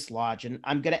can dislodge. And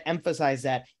I'm going to emphasize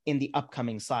that in the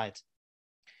upcoming slides.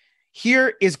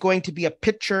 Here is going to be a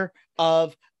picture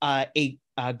of a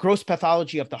gross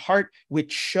pathology of the heart,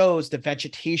 which shows the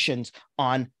vegetations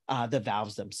on the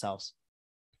valves themselves.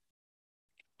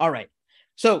 All right,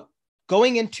 so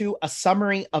going into a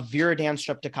summary of Viridans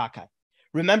Streptococci.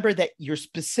 Remember that your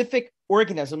specific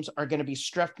organisms are going to be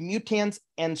Strep mutans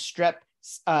and Strep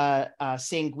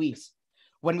sanguis.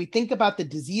 When we think about the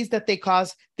disease that they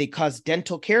cause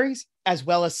dental caries as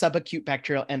well as subacute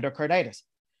bacterial endocarditis.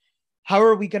 How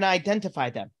are we going to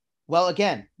identify them? Well,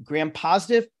 again,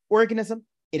 gram-positive organism.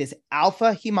 It is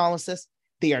alpha hemolysis.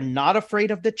 They are not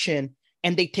afraid of the chin,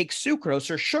 and they take sucrose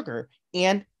or sugar,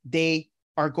 and they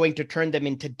are going to turn them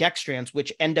into dextrans,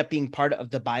 which end up being part of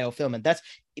the biofilm. And that's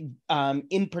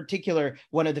in particular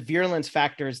one of the virulence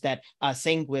factors that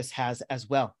sanguis has as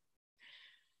well.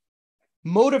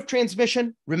 Mode of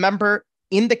transmission, remember,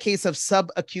 In the case of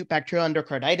subacute bacterial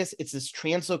endocarditis, it's this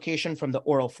translocation from the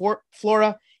oral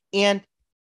flora. And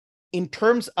in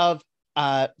terms of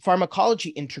pharmacology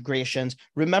integrations,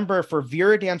 remember for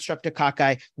Viridans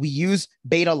Streptococci, we use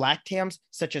beta-lactams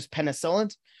such as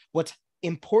penicillins. What's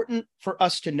important for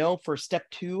us to know for step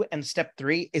 2 and step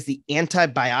 3 is the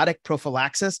antibiotic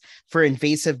prophylaxis for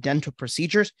invasive dental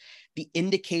procedures. The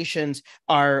indications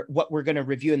are what we're going to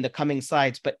review in the coming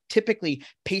slides, but typically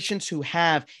patients who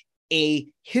have a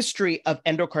history of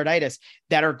endocarditis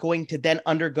that are going to then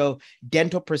undergo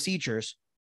dental procedures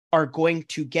are going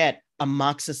to get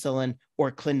amoxicillin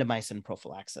or clindamycin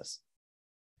prophylaxis.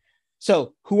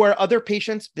 So who are other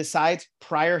patients besides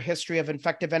prior history of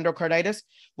infective endocarditis?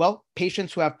 Well,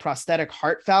 patients who have prosthetic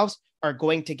heart valves are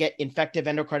going to get infective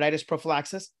endocarditis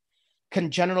prophylaxis.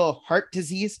 Congenital heart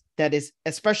disease that is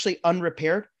especially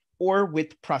unrepaired or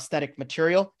with prosthetic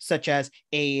material, such as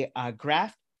a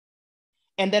graft.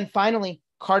 And then finally,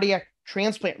 cardiac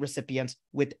transplant recipients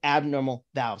with abnormal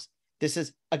valves. This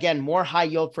is, again, more high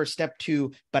yield for step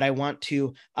 2, but I want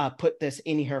to put this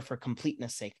in here for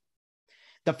completeness sake.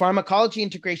 The pharmacology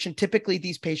integration, typically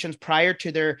these patients prior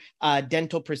to their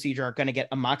dental procedure are going to get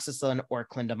amoxicillin or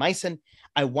clindamycin.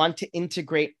 I want to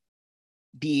integrate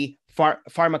the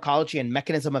pharmacology and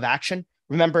mechanism of action.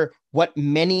 Remember what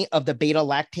many of the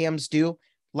beta-lactams do,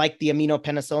 like the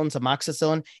aminopenicillins,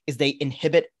 amoxicillin, is they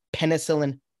inhibit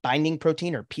penicillin binding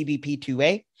protein or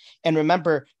PBP2A. And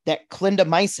remember that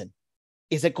clindamycin,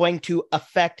 is it going to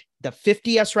affect the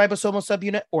 50S ribosomal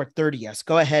subunit or 30S?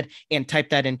 Go ahead and type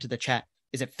that into the chat.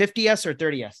 Is it 50S or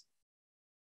 30S?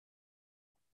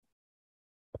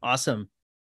 Awesome.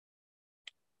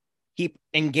 Keep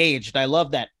engaged. I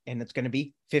love that. And it's going to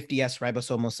be 50S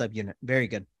ribosomal subunit. Very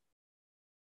good.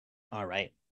 All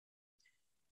right.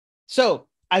 So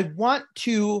I want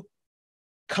to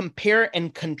compare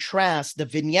and contrast the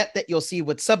vignette that you'll see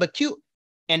with subacute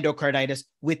endocarditis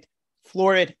with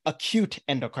florid acute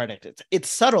endocarditis. It's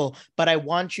subtle, but I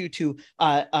want you to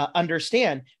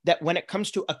understand that when it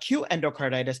comes to acute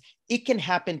endocarditis, it can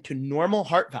happen to normal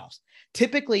heart valves.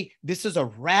 Typically, this is a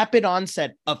rapid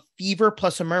onset of fever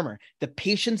plus a murmur. The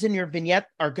patients in your vignette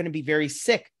are going to be very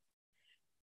sick.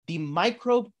 The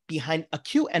microbe behind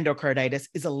acute endocarditis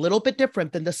is a little bit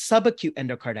different than the subacute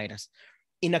endocarditis.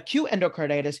 In acute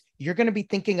endocarditis, you're going to be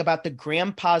thinking about the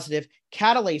gram-positive,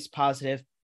 catalase-positive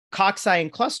cocci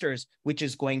and clusters, which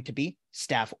is going to be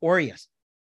Staph aureus.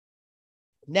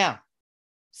 Now,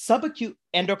 subacute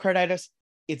endocarditis,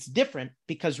 it's different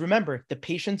because remember, the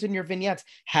patients in your vignettes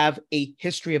have a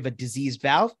history of a diseased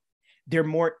valve. They're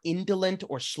more indolent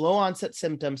or slow onset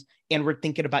symptoms, and we're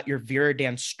thinking about your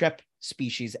Viridans Strep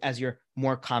species as your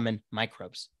more common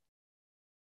microbes.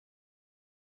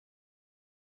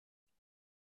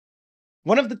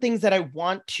 One of the things that I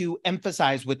want to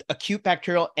emphasize with acute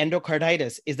bacterial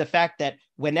endocarditis is the fact that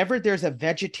whenever there's a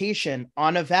vegetation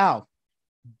on a valve,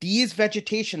 these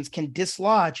vegetations can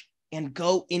dislodge and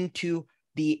go into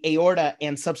the aorta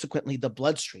and subsequently the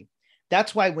bloodstream.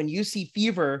 That's why when you see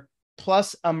fever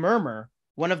plus a murmur,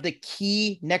 one of the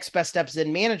key next best steps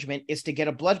in management is to get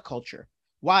a blood culture.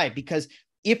 Why? Because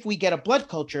if we get a blood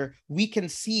culture, we can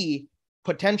see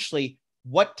potentially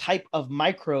what type of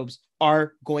microbes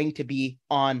are going to be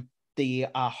on the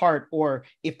heart, or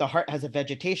if the heart has a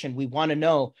vegetation, we want to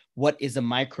know what is a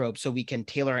microbe so we can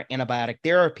tailor our antibiotic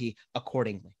therapy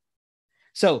accordingly.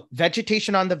 So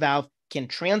vegetation on the valve can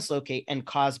translocate and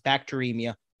cause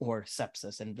bacteremia or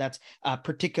sepsis, and that's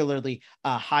particularly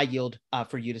high yield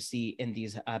for you to see in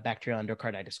these bacterial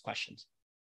endocarditis questions.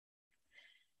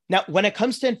 Now, when it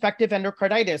comes to infective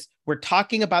endocarditis, we're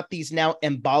talking about these now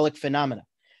embolic phenomena.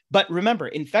 But remember,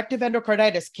 infective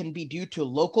endocarditis can be due to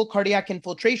local cardiac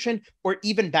infiltration or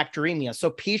even bacteremia. So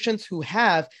patients who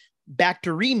have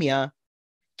bacteremia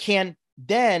can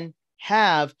then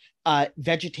have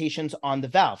vegetations on the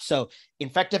valve. So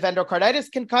infective endocarditis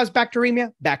can cause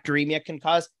bacteremia. Bacteremia can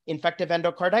cause infective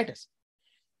endocarditis.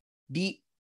 The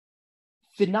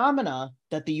phenomena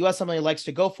that the USMLE likes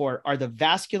to go for are the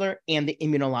vascular and the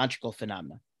immunological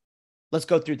phenomena. Let's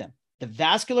go through them. The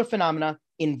vascular phenomena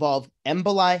involve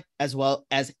emboli as well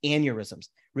as aneurysms.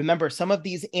 Remember, some of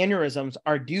these aneurysms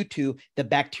are due to the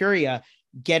bacteria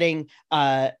getting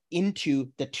into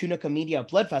the tunica media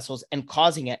blood vessels and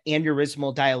causing an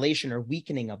aneurysmal dilation or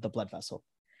weakening of the blood vessel.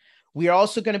 We are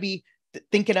also going to be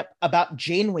thinking about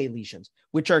Janeway lesions,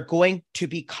 which are going to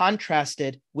be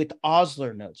contrasted with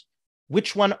Osler nodes.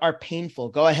 Which one are painful?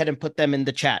 Go ahead and put them in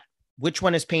the chat. Which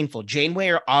one is painful, Janeway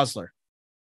or Osler?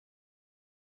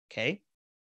 Okay.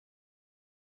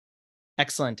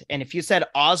 Excellent. And if you said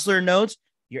Osler nodes,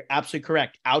 you're absolutely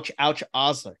correct. Ouch, ouch,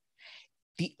 Osler.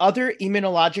 The other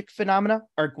immunologic phenomena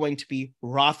are going to be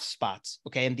Roth spots,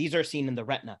 okay? And these are seen in the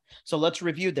retina. So let's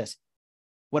review this.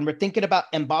 When we're thinking about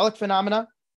embolic phenomena,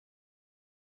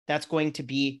 that's going to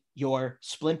be your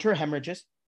splinter hemorrhages,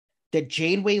 the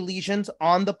Janeway lesions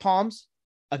on the palms.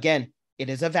 Again, it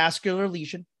is a vascular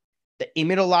lesion. The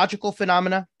immunological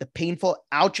phenomena, the painful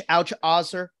ouch, ouch,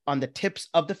 osser on the tips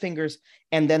of the fingers,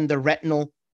 and then the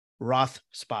retinal Roth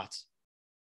spots.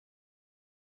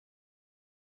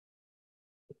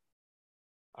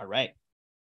 All right.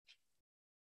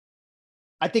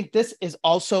 I think this is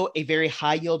also a very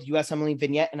high yield USMLE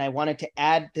vignette, and I wanted to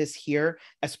add this here,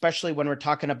 especially when we're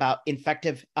talking about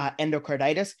infective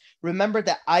endocarditis. Remember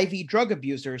that IV drug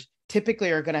abusers typically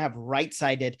are going to have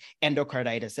right-sided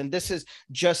endocarditis, and this is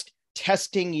just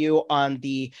testing you on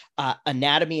the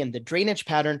anatomy and the drainage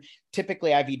pattern.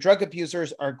 Typically, IV drug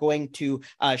abusers are going to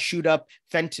shoot up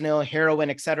fentanyl, heroin,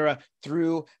 etc.,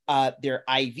 through their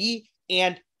IV,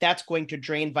 and that's going to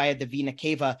drain via the vena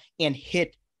cava and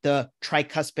hit the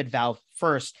tricuspid valve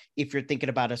first if you're thinking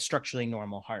about a structurally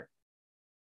normal heart.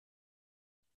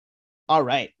 All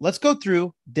right, let's go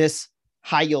through this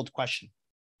high yield question.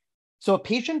 So a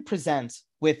patient presents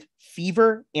with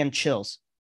fever and chills.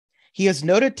 He is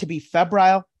noted to be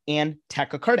febrile and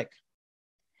tachycardic.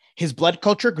 His blood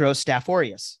culture grows Staph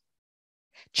aureus.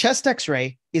 Chest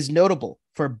X-ray is notable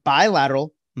for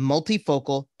bilateral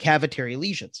multifocal cavitary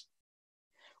lesions.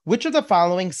 Which of the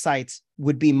following sites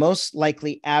would be most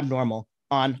likely abnormal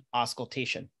on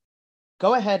auscultation?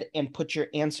 Go ahead and put your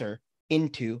answer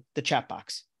into the chat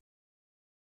box.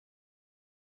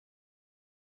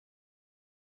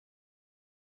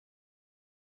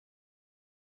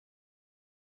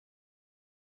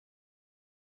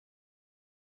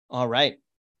 All right.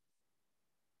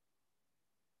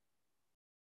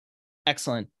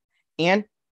 Excellent. And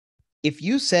if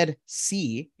you said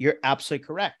C, you're absolutely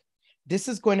correct. This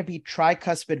is going to be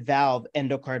tricuspid valve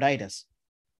endocarditis.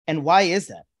 And why is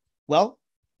that? Well,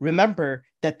 remember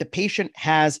that the patient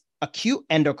has acute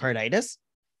endocarditis,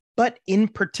 but in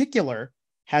particular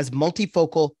has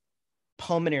multifocal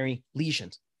pulmonary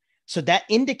lesions. So that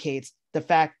indicates the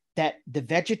fact that the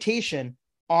vegetation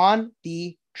on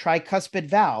the tricuspid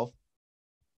valve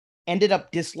ended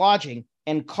up dislodging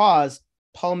and caused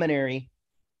pulmonary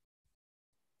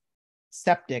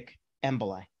septic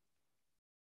emboli.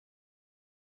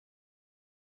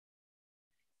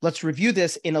 Let's review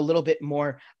this in a little bit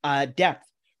more depth.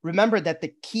 Remember that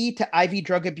the key to IV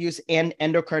drug abuse and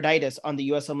endocarditis on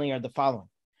the USMLE are the following.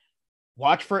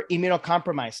 Watch for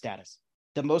immunocompromised status.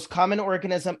 The most common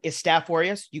organism is Staph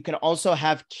aureus. You can also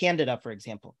have Candida, for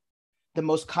example. The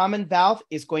most common valve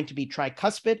is going to be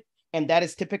tricuspid, and that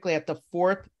is typically at the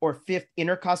 4th or 5th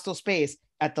intercostal space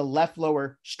at the left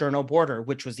lower sternal border,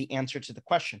 which was the answer to the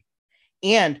question.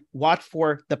 And watch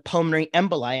for the pulmonary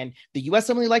emboli. And the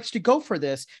USMLE likes to go for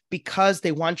this because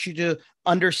they want you to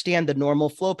understand the normal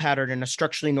flow pattern in a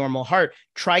structurally normal heart.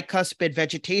 Tricuspid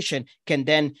vegetation can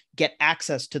then get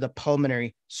access to the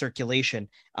pulmonary circulation,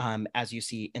 as you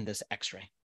see in this X-ray.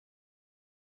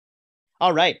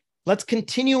 All right, let's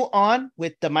continue on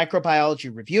with the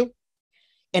microbiology review.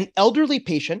 An elderly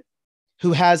patient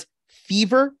who has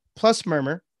fever plus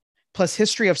murmur plus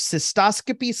history of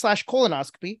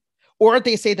cystoscopy/colonoscopy, or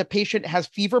they say the patient has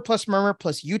fever plus murmur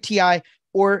plus UTI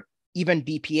or even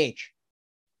BPH.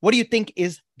 What do you think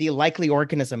is the likely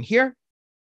organism here?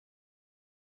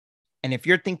 And if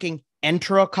you're thinking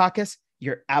Enterococcus,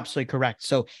 you're absolutely correct.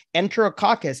 So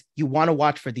Enterococcus, you want to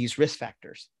watch for these risk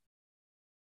factors.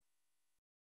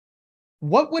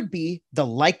 What would be the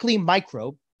likely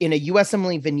microbe in a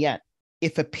USMLE vignette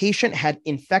if a patient had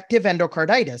infective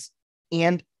endocarditis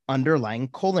and underlying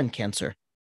colon cancer?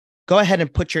 Go ahead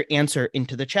and put your answer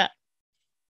into the chat.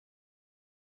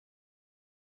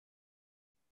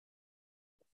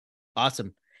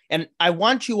 Awesome. And I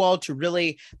want you all to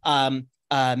really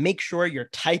make sure you're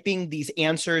typing these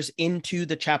answers into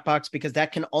the chat box, because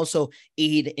that can also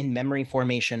aid in memory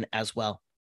formation as well.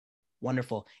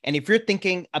 Wonderful. And if you're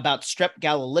thinking about Strep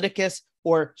galolyticus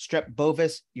or Strep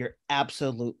bovis, you're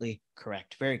absolutely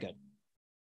correct. Very good.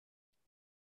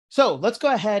 So let's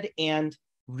go ahead and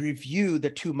review the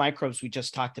two microbes we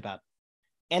just talked about.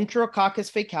 Enterococcus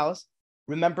faecalis.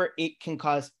 Remember, it can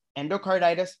cause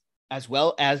endocarditis as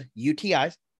well as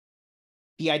UTIs.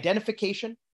 The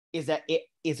identification is that it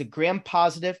is a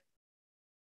gram-positive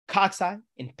cocci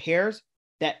in pairs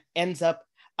that ends up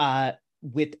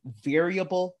with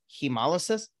variable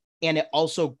hemolysis, and it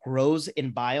also grows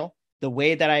in bile. The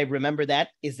way that I remember that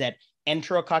is that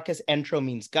Enterococcus, entero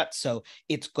means gut, so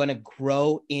it's going to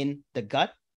grow in the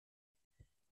gut.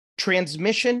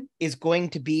 Transmission is going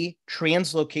to be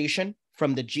translocation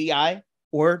from the GI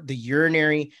or the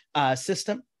urinary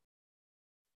system.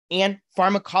 And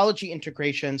pharmacology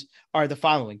integrations are the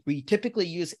following. We typically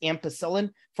use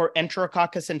ampicillin for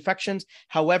Enterococcus infections.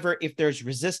 However, if there's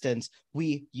resistance,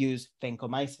 we use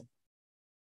vancomycin.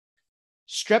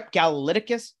 Strep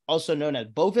galolyticus, also known as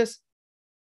bovis,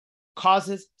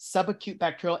 causes subacute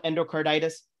bacterial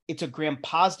endocarditis. It's a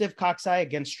gram-positive cocci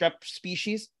against strep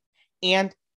species,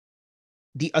 and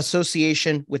the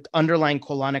association with underlying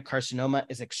colonic carcinoma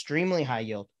is extremely high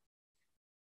yield.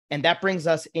 And that brings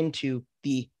us into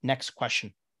the next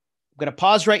question. I'm going to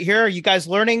pause right here. Are you guys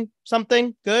learning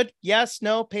something? Good? Yes?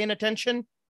 No? Paying attention?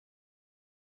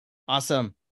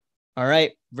 Awesome. All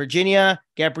right. Virginia,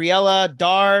 Gabriella,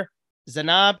 Dar,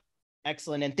 Zanab.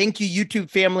 Excellent. And thank you, YouTube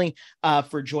family,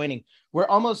 for joining. We're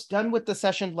almost done with the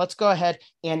session. Let's go ahead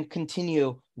and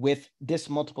continue with this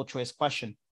multiple choice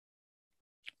question.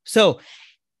 So,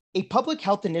 a public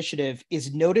health initiative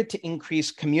is noted to increase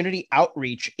community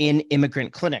outreach in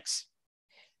immigrant clinics.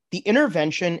 The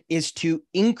intervention is to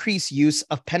increase use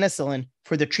of penicillin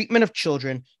for the treatment of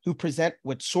children who present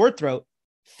with sore throat,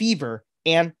 fever,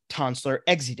 and tonsillar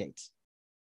exudates.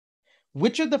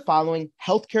 Which of the following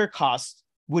healthcare costs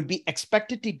would be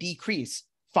expected to decrease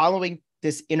following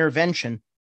this intervention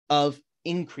of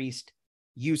increased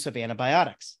use of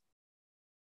antibiotics?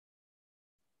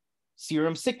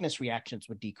 Serum sickness reactions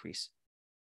would decrease.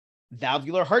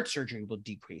 Valvular heart surgery would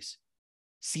decrease.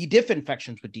 C. diff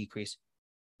infections would decrease.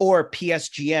 Or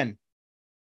PSGN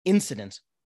incidence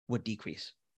would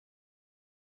decrease.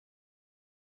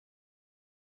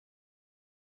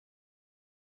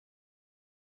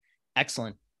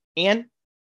 Excellent. And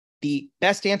the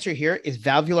best answer here is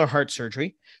valvular heart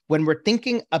surgery. When we're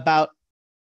thinking about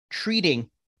treating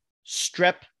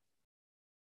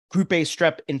group A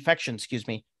strep infections,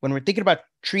 when we're thinking about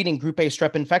treating group A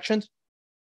strep infections,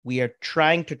 we are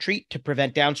trying to treat to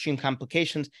prevent downstream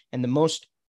complications. And the most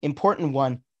important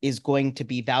one is going to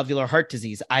be valvular heart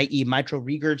disease, i.e. mitral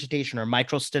regurgitation or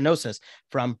mitral stenosis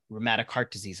from rheumatic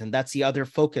heart disease. And that's the other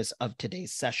focus of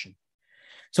today's session.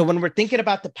 So when we're thinking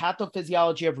about the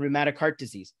pathophysiology of rheumatic heart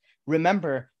disease,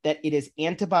 remember that it is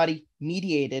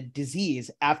antibody-mediated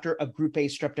disease after a group A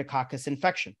Streptococcus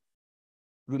infection.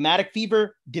 Rheumatic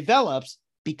fever develops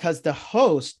because the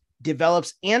host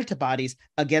develops antibodies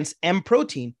against M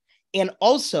protein and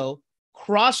also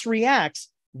cross-reacts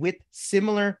with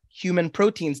similar human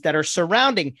proteins that are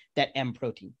surrounding that M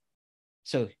protein.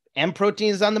 So M protein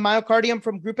is on the myocardium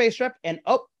from group A strep, and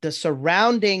the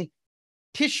surrounding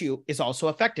tissue is also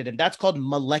affected, and that's called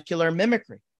molecular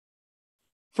mimicry.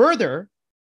 Further,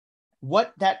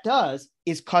 what that does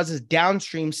is causes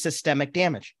downstream systemic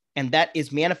damage, and that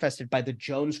is manifested by the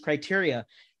Jones criteria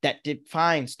that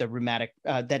defines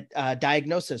the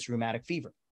diagnoses rheumatic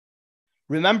fever.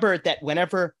 Remember that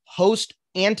whenever host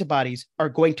antibodies are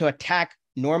going to attack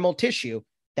normal tissue,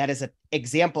 that is an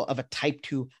example of a type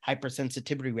 2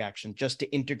 hypersensitivity reaction, just to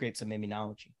integrate some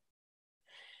immunology.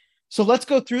 So let's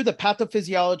go through the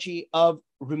pathophysiology of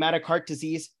rheumatic heart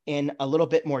disease in a little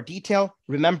bit more detail.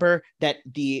 Remember that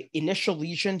the initial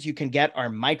lesions you can get are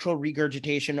mitral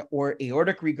regurgitation or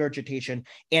aortic regurgitation.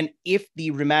 And if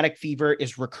the rheumatic fever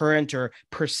is recurrent or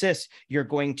persists, you're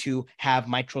going to have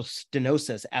mitral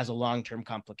stenosis as a long-term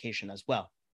complication as well.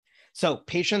 So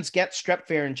patients get strep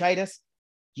pharyngitis.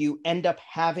 You end up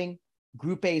having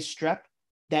group A strep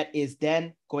that is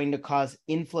then going to cause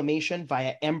inflammation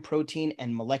via M protein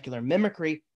and molecular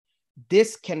mimicry.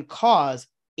 This can cause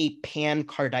a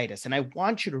pancarditis. And I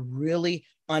want you to really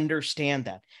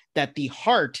understand that the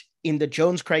heart in the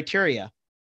Jones criteria,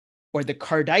 or the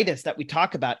carditis that we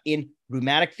talk about in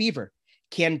rheumatic fever,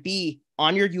 can be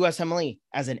on your USMLE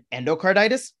as an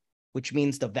endocarditis, which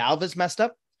means the valve is messed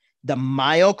up, the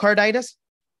myocarditis,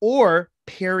 or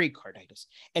pericarditis.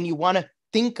 And you want to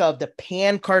think of the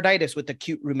pancarditis with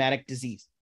acute rheumatic disease,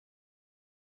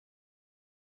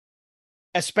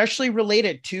 especially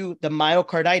related to the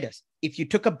myocarditis. If you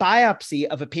took a biopsy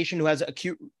of a patient who has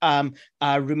acute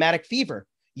rheumatic fever,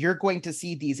 you're going to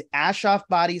see these Aschoff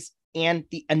bodies and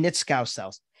the Anitskow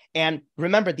cells. And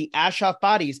remember, the Aschoff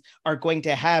bodies are going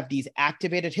to have these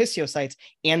activated histiocytes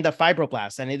and the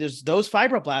fibroblasts. And it is those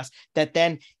fibroblasts that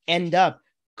then end up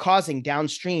causing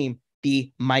downstream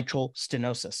the mitral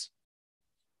stenosis.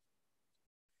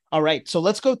 All right, so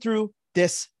let's go through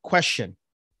this question.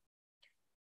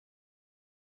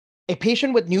 A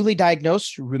patient with newly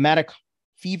diagnosed rheumatic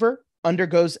fever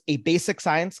undergoes a basic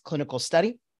science clinical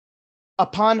study.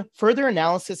 Upon further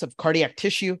analysis of cardiac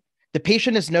tissue, the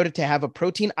patient is noted to have a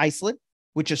protein isolate,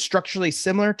 which is structurally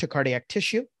similar to cardiac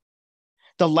tissue.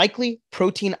 The likely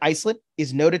protein isolate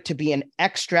is noted to be an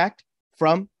extract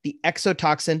from the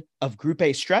exotoxin of group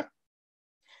A strep.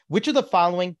 Which of the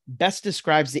following best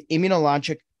describes the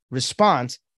immunologic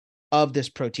response of this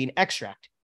protein extract?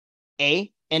 A,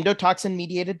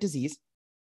 endotoxin-mediated disease.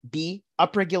 B,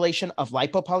 upregulation of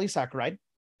lipopolysaccharide.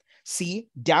 C,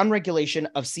 downregulation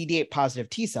of CD8 positive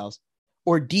T cells.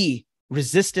 Or D,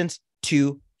 resistance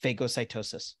to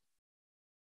phagocytosis.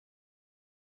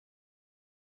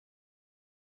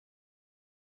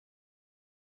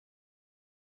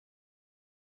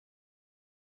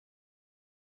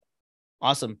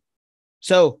 Awesome.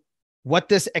 So what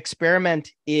this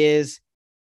experiment is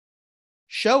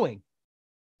showing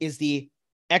is the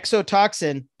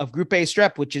exotoxin of group A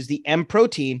strep, which is the M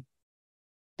protein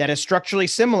that is structurally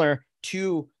similar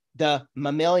to the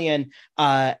mammalian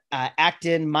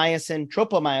actin, myosin,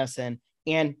 tropomyosin,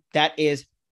 and that is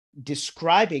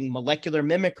describing molecular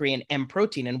mimicry in M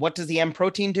protein. And what does the M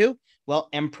protein do? Well,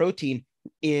 M protein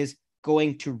is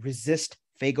going to resist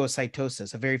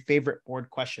phagocytosis, a very favorite board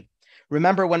question.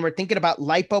 Remember, when we're thinking about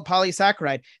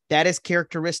lipopolysaccharide, that is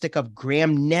characteristic of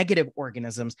gram-negative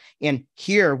organisms. And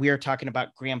here we are talking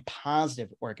about gram-positive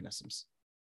organisms.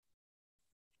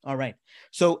 All right.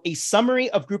 So a summary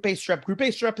of group A strep. Group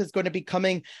A strep is going to be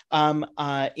coming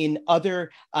in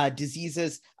other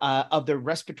diseases of the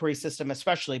respiratory system,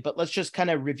 especially, but let's just kind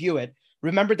of review it.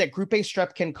 Remember that group A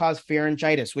strep can cause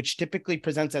pharyngitis, which typically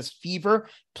presents as fever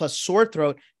plus sore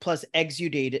throat plus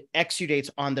exudates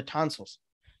on the tonsils.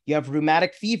 You have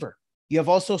rheumatic fever. You have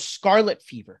also scarlet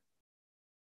fever,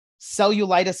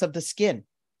 cellulitis of the skin,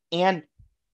 and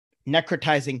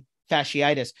necrotizing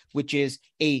fasciitis, which is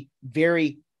a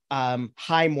very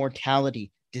high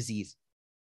mortality disease.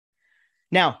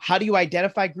 Now, how do you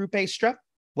identify group A strep?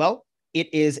 Well,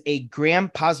 it is a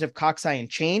gram-positive cocci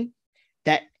chain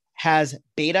that has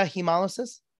beta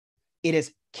hemolysis. It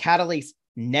is catalase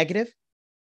negative,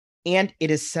 and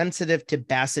it is sensitive to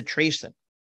bacitracin.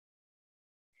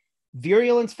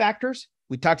 Virulence factors,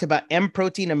 we talked about M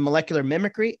protein and molecular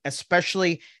mimicry,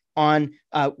 especially in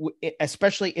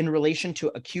relation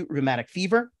to acute rheumatic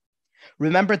fever.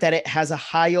 Remember that it has a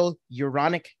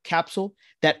hyaluronic capsule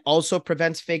that also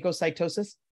prevents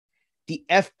phagocytosis. The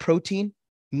F protein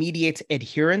mediates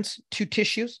adherence to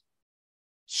tissues.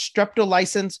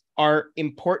 Streptolysins are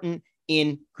important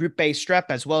in group A strep,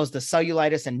 as well as the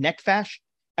cellulitis and neck fash,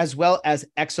 as well as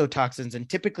exotoxins. And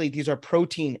typically these are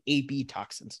protein AB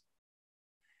toxins.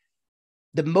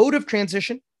 The mode of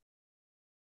transition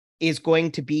is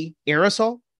going to be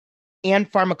aerosol, and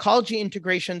pharmacology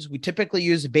integrations. We typically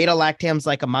use beta-lactams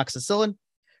like amoxicillin.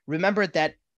 Remember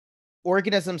that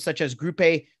organisms such as group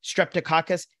A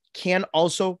Streptococcus can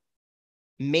also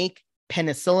make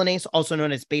penicillinase, also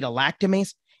known as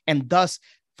beta-lactamase. And thus,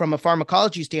 from a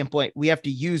pharmacology standpoint, we have to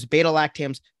use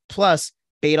beta-lactams plus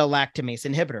beta-lactamase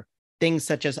inhibitor, things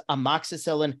such as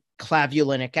amoxicillin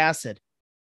clavulanic acid,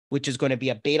 which is going to be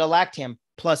a beta-lactam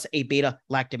plus a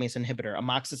beta-lactamase inhibitor,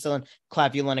 amoxicillin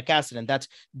clavulanic acid. And that's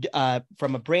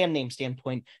from a brand name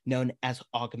standpoint known as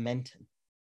Augmentin.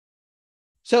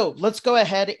 So let's go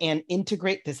ahead and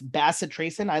integrate this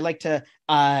bacitracin. I like to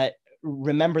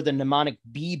remember the mnemonic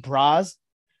B-BRAS,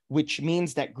 which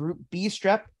means that group B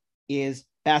strep is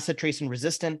bacitracin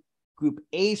resistant. Group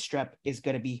A strep is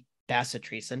going to be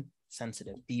bacitracin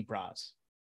sensitive, B-BRAS.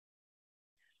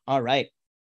 All right.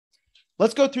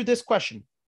 Let's go through this question.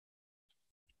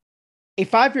 A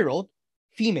 5-year-old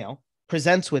female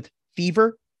presents with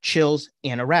fever, chills,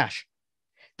 and a rash.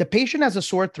 The patient has a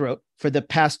sore throat for the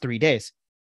past 3 days.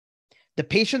 The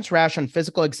patient's rash on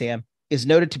physical exam is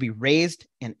noted to be raised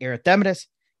and erythematous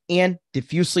and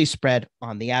diffusely spread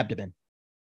on the abdomen.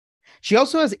 She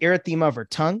also has erythema of her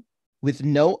tongue with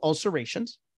no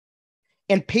ulcerations,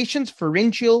 and patient's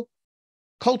pharyngeal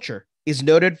culture is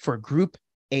noted for group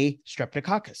A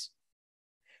Streptococcus.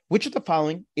 Which of the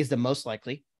following is the most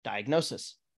likely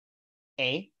diagnosis?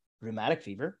 A, rheumatic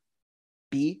fever.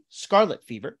 B, scarlet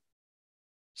fever.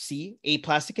 C,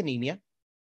 aplastic anemia.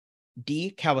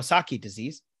 D, Kawasaki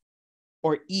disease.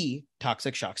 Or E,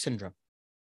 toxic shock syndrome.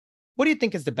 What do you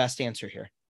think is the best answer here?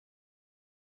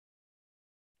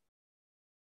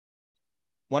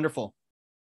 Wonderful.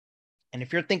 And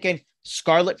if you're thinking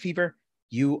scarlet fever,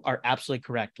 you are absolutely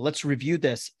correct. Let's review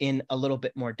this in a little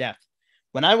bit more depth.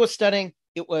 When I was studying,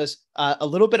 it was a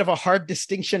little bit of a hard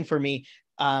distinction for me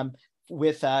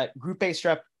with group A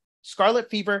strep, scarlet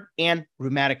fever, and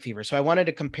rheumatic fever. So I wanted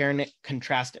to compare and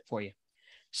contrast it for you.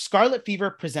 Scarlet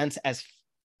fever presents as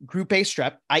group A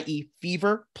strep, i.e.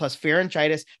 fever plus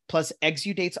pharyngitis plus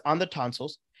exudates on the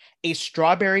tonsils, a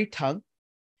strawberry tongue,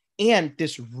 and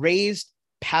this raised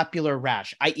papular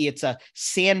rash, i.e. it's a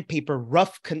sandpaper,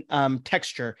 rough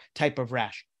texture type of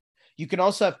rash. You can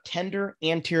also have tender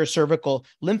anterior cervical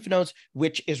lymph nodes,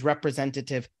 which is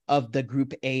representative of the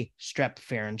group A strep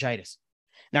pharyngitis.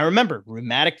 Now, remember,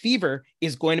 rheumatic fever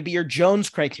is going to be your Jones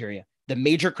criteria, the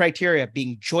major criteria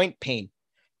being joint pain,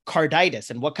 carditis.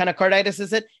 And what kind of carditis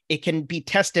is it? It can be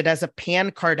tested as a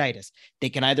pancarditis. They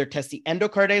can either test the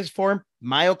endocarditis form,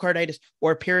 myocarditis,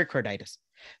 or pericarditis.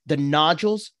 The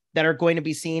nodules that are going to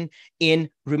be seen in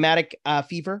rheumatic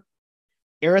fever,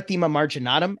 erythema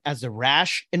marginatum as a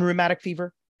rash in rheumatic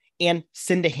fever, and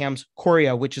Sydenham's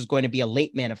chorea, which is going to be a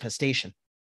late manifestation.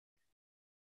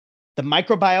 The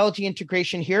microbiology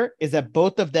integration here is that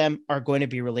both of them are going to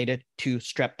be related to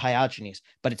strep pyogenes,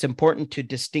 but it's important to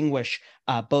distinguish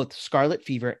both scarlet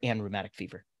fever and rheumatic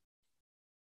fever.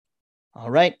 All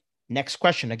right, next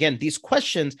question. Again, these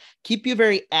questions keep you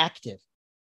very active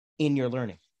in your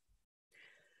learning.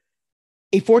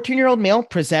 A 14-year-old male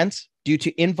presents due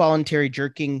to involuntary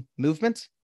jerking movements.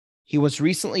 He was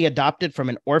recently adopted from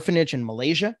an orphanage in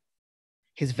Malaysia.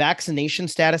 His vaccination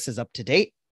status is up to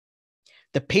date.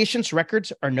 The patient's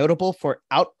records are notable for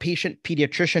outpatient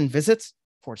pediatrician visits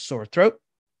for sore throat.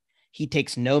 He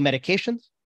takes no medications.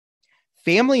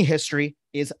 Family history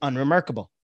is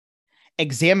unremarkable.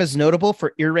 Exam is notable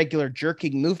for irregular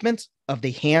jerking movements of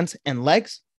the hands and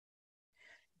legs.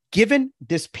 Given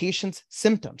this patient's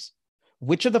symptoms,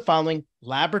 which of the following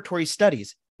laboratory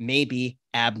studies may be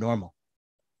abnormal?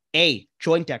 A,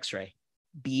 joint x-ray.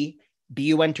 B,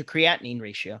 BUN to creatinine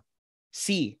ratio.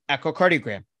 C,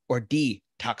 echocardiogram. Or D,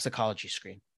 toxicology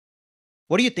screen.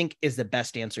 What do you think is the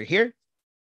best answer here?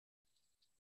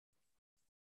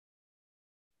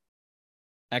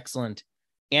 Excellent.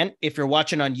 And if you're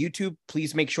watching on YouTube,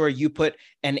 please make sure you put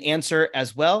an answer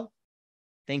as well.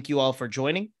 Thank you all for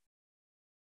joining.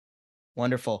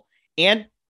 Wonderful. And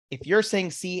if you're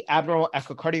saying C, abnormal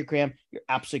echocardiogram, you're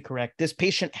absolutely correct. This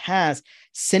patient has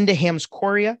Sydenham's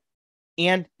chorea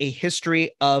and a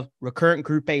history of recurrent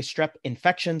group A strep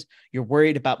infections. You're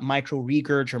worried about mitral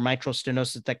regurg or mitral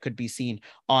stenosis that could be seen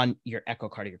on your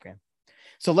echocardiogram.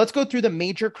 So let's go through the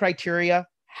major criteria,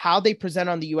 how they present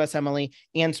on the USMLE,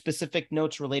 and specific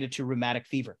notes related to rheumatic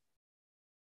fever.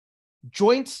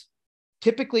 Joints,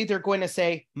 typically they're going to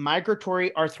say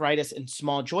migratory arthritis in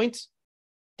small joints.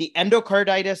 The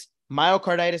endocarditis,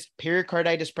 myocarditis,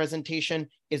 pericarditis presentation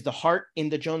is the heart in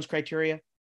the Jones criteria.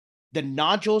 The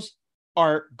nodules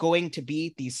are going to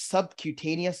be these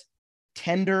subcutaneous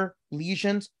tender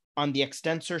lesions on the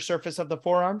extensor surface of the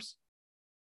forearms.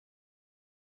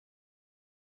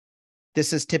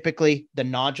 This is typically the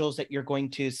nodules that you're going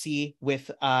to see with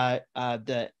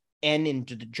the N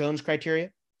into the Jones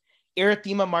criteria.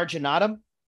 Erythema marginatum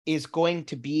is going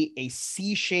to be a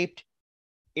C-shaped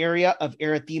area of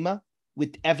erythema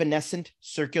with evanescent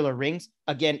circular rings.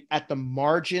 Again, at the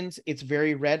margins, it's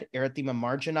very red, erythema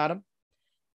marginatum.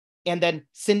 And then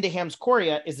Sydenham's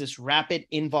chorea is this rapid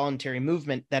involuntary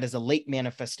movement that is a late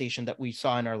manifestation that we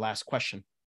saw in our last question.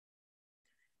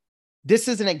 This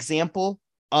is an example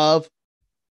of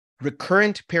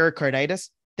recurrent pericarditis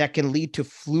that can lead to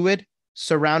fluid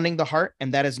surrounding the heart,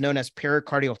 and that is known as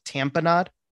pericardial tamponade.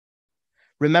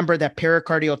 Remember that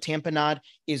pericardial tamponade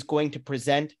is going to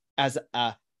present as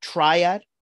a triad,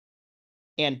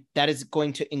 and that is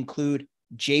going to include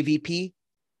JVP,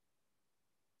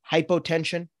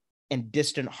 hypotension, and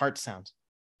distant heart sounds.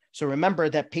 So remember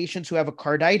that patients who have a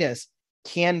carditis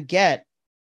can get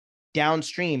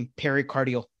downstream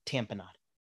pericardial tamponade.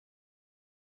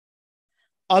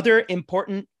 Other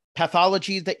important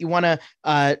pathologies that you want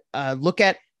to look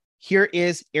at here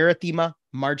is erythema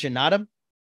marginatum.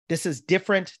 This is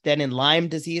different than in Lyme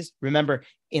disease. Remember,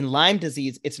 in Lyme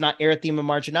disease, it's not erythema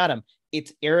marginatum,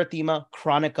 it's erythema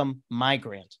chronicum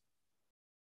migrans.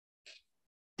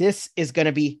 This is going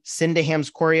to be Sydenham's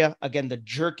chorea, again, the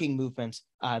jerking movements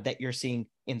that you're seeing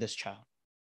in this child.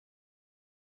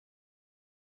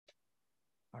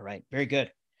 All right, very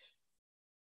good.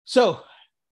 So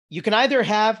you can either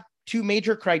have two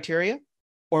major criteria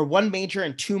or one major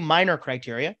and two minor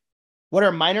criteria. What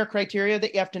are minor criteria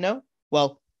that you have to know?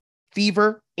 Well,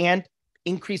 fever and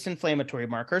increased inflammatory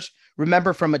markers.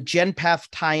 Remember, from a GenPath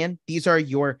tie-in, these are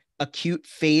your acute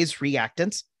phase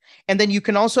reactants. And then you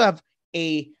can also have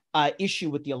a issue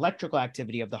with the electrical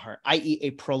activity of the heart, i.e.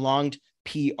 a prolonged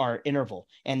PR interval.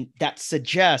 And that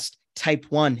suggests type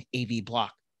 1 AV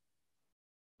block.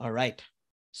 All right.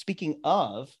 Speaking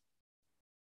of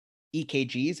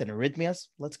EKGs and arrhythmias,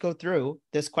 let's go through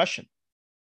this question.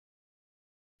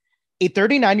 A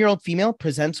 39-year-old female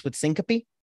presents with syncope.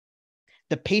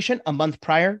 The patient a month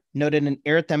prior noted an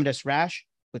erythematous rash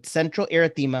with central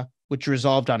erythema, which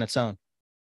resolved on its own.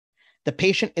 The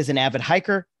patient is an avid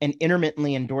hiker and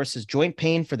intermittently endorses joint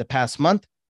pain for the past month.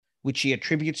 which she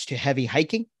attributes to heavy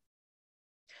hiking.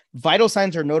 Vital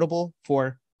signs are notable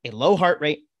for a low heart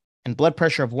rate and blood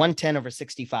pressure of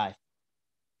 110/65.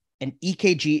 An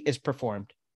EKG is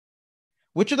performed.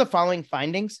 Which of the following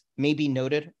findings may be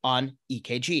noted on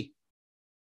EKG?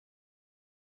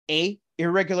 A,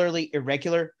 irregularly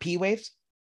irregular P waves.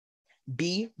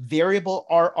 B, variable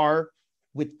RR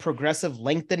with progressive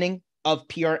lengthening of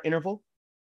PR interval.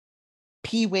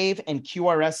 P wave and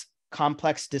QRS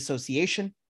complex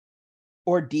dissociation.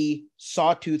 Or D,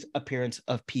 sawtooth appearance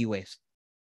of P waves.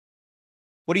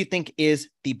 What do you think is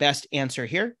the best answer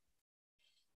here?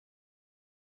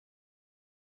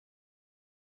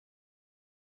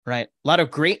 Right. A lot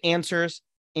of great answers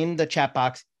in the chat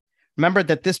box. Remember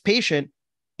that this patient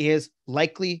is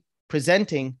likely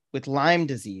presenting with Lyme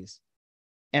disease.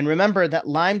 And remember that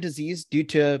Lyme disease, due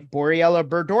to Borrelia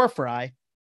burgdorferi,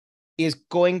 is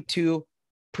going to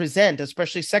present,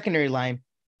 especially secondary Lyme,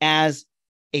 as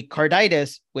a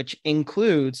carditis, which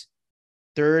includes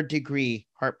third-degree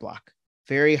heart block.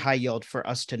 Very high yield for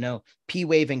us to know. P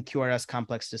wave and QRS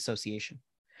complex dissociation.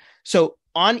 So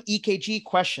on EKG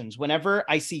questions, whenever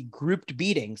I see grouped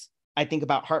beatings, I think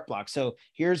about heart block. So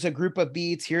here's a group of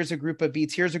beats, here's a group of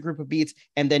beats, here's a group of beats,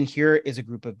 and then here is a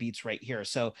group of beats right here.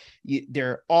 So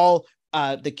they're all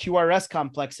the QRS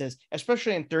complexes,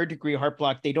 especially in third-degree heart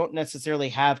block. They don't necessarily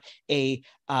have a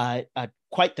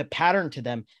quite the pattern to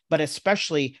them, but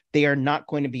especially they are not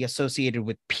going to be associated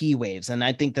with P waves. And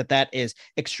I think that that is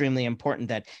extremely important,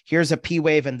 that here's a P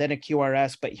wave and then a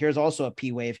QRS, but here's also a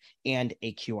P wave and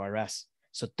a QRS.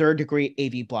 So third-degree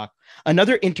AV block.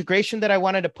 Another integration that I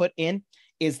wanted to put in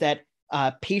is that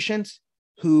patients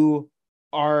who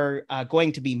are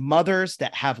going to be mothers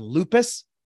that have lupus,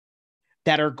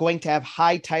 that are going to have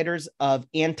high titers of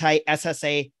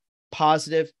anti-SSA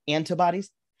positive antibodies,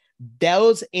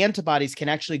 those antibodies can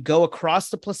actually go across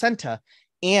the placenta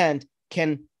and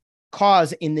can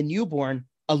cause in the newborn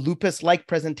a lupus-like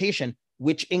presentation,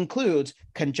 which includes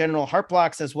congenital heart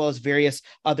blocks as well as various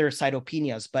other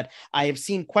cytopenias. But I have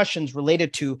seen questions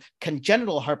related to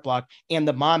congenital heart block, and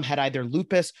the mom had either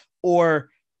lupus or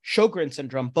Sjogren's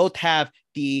syndrome. Both have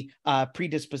the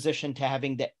predisposition to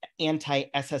having the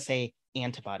anti-SSA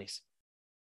antibodies.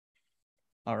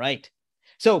 All right.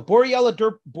 So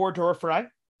Borrelia burgdorferi.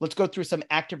 Let's go through some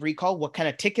active recall. What kind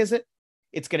of tick is it?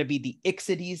 It's going to be the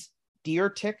Ixodes deer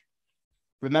tick.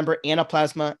 Remember,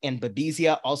 Anaplasma and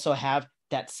Babesia also have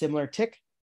that similar tick.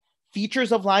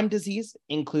 Features of Lyme disease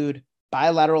include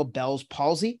bilateral Bell's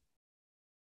palsy.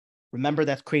 Remember,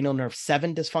 that's cranial nerve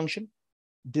 7 dysfunction.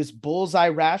 This bullseye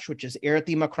rash, which is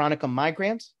erythema chronicum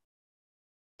migrans.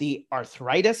 The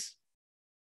arthritis.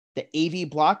 The AV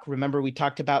block. Remember, we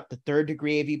talked about the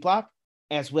third-degree AV block,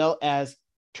 as well as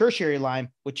tertiary Lyme,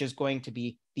 which is going to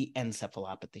be the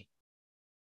encephalopathy.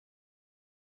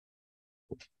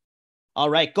 All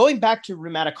right, going back to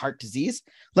rheumatic heart disease,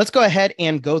 let's go ahead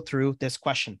and go through this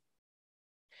question.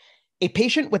 A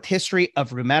patient with history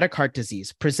of rheumatic heart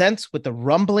disease presents with a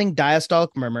rumbling diastolic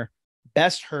murmur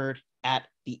best heard at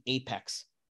the apex.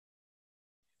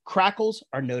 Crackles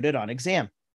are noted on exam.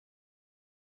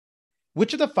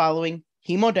 Which of the following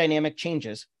hemodynamic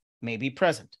changes may be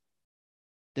present?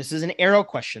 This is an arrow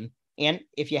question, and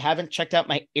if you haven't checked out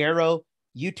my arrow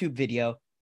YouTube video,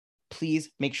 please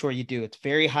make sure you do. It's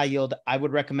very high yield. I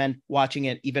would recommend watching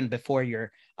it even before your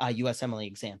USMLE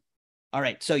exam. All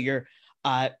right, so your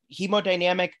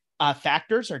hemodynamic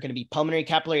factors are going to be pulmonary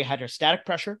capillary hydrostatic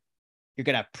pressure. You're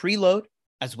going to have preload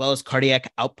as well as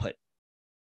cardiac output.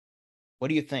 What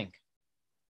do you think?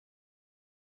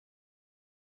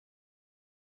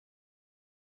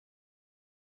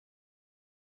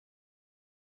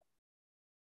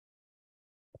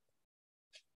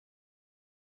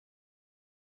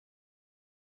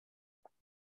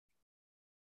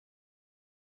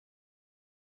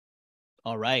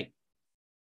 All right.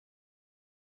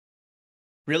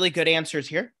 Really good answers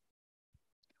here.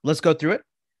 Let's go through it.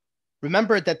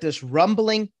 Remember that this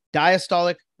rumbling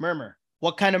diastolic murmur,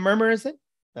 what kind of murmur is it?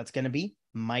 That's going to be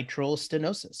mitral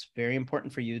stenosis. Very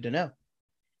important for you to know.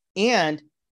 And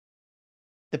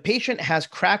the patient has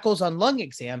crackles on lung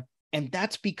exam, and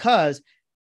that's because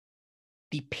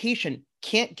the patient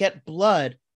can't get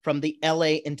blood from the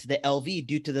LA into the LV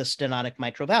due to the stenotic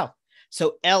mitral valve.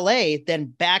 So LA then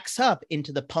backs up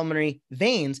into the pulmonary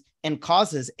veins and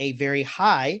causes a very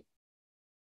high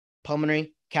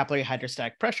pulmonary capillary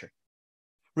hydrostatic pressure.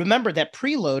 Remember that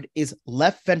preload is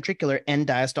left ventricular end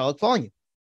diastolic volume.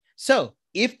 So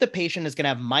if the patient is going to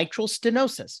have mitral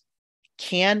stenosis,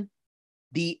 can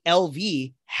the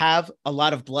LV have a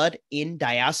lot of blood in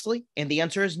diastole? And the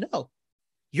answer is no.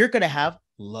 You're going to have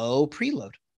low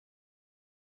preload.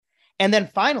 And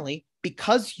then finally,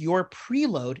 because your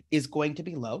preload is going to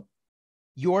be low,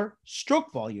 your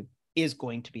stroke volume is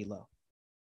going to be low.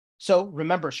 So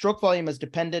remember, stroke volume is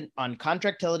dependent on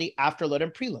contractility, afterload,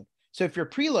 and preload. So if your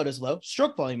preload is low,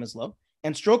 stroke volume is low,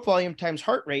 and stroke volume times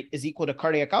heart rate is equal to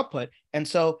cardiac output. And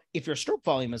so if your stroke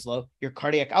volume is low, your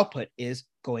cardiac output is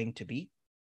going to be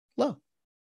low.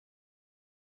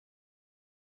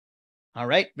 All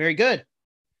right, very good.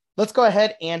 Let's go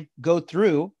ahead and go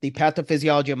through the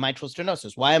pathophysiology of mitral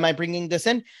stenosis. Why am I bringing this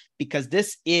in? Because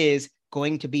this is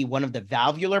going to be one of the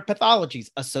valvular pathologies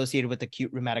associated with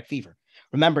acute rheumatic fever.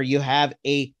 Remember, you have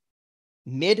a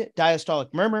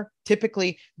mid-diastolic murmur.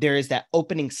 Typically, there is that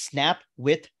opening snap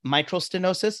with mitral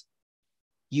stenosis.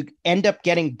 You end up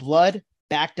getting blood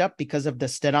backed up because of the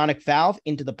stenotic valve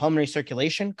into the pulmonary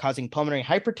circulation, causing pulmonary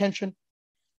hypertension.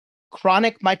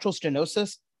 Chronic mitral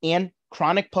stenosis and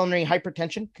chronic pulmonary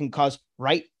hypertension can cause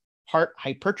right heart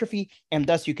hypertrophy, and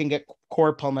thus you can get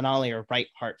cor pulmonale or right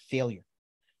heart failure.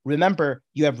 Remember,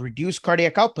 you have reduced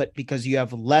cardiac output because you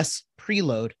have less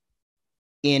preload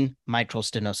in mitral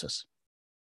stenosis.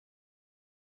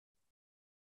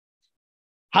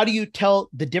 How do you tell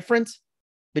the difference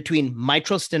between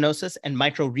mitral stenosis and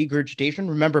mitral regurgitation?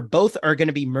 Remember, both are going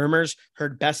to be murmurs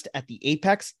heard best at the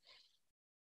apex.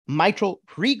 Mitral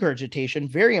regurgitation,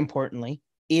 very importantly,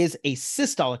 is a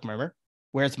systolic murmur,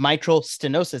 whereas mitral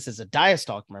stenosis is a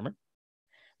diastolic murmur.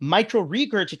 Mitral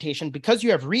regurgitation, because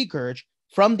you have regurg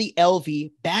from the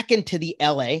LV back into the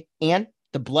LA, and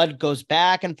the blood goes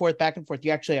back and forth,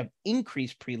 you actually have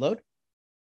increased preload.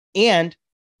 And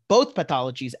both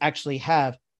pathologies actually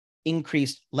have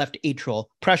increased left atrial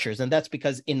pressures. And that's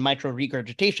because in mitral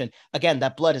regurgitation, again,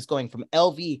 that blood is going from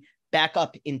LV back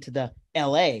up into the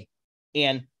LA,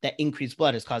 and that increased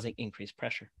blood is causing increased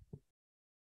pressure.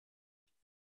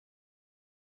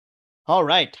 All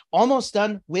right, almost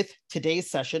done with today's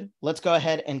session. Let's go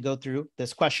ahead and go through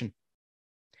this question.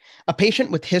 A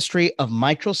patient with history of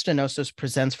mitral stenosis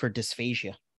presents for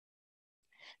dysphagia.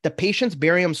 The patient's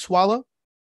barium swallow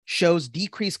shows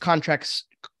decreased contrast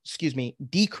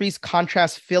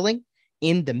filling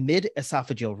in the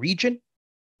mid-esophageal region.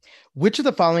 Which of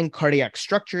the following cardiac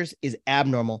structures is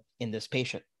abnormal in this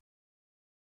patient?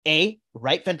 A,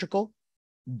 right ventricle,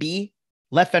 B,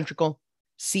 left ventricle,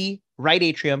 C, right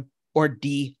atrium, or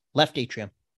D, left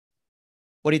atrium?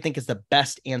 What do you think is the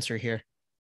best answer here?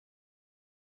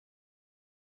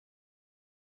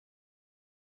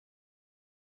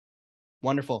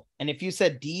 Wonderful. And if you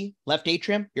said D, left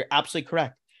atrium, you're absolutely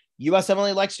correct.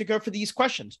 USMLE likes to go for these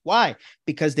questions. Why?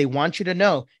 Because they want you to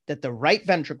know that the right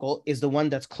ventricle is the one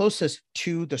that's closest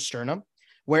to the sternum,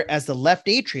 whereas the left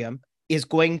atrium is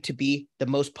going to be the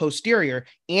most posterior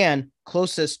and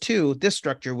closest to this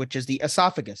structure, which is the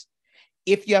esophagus.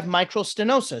 If you have mitral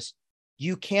stenosis,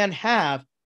 you can have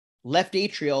left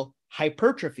atrial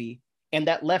hypertrophy, and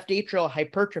that left atrial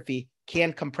hypertrophy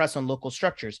can compress on local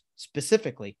structures,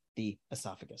 specifically the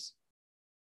esophagus.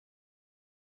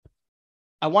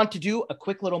 I want to do a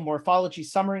quick little morphology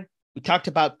summary. We talked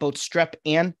about both strep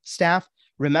and staph.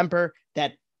 Remember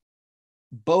that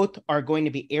both are going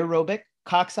to be aerobic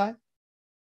cocci.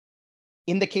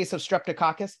 In the case of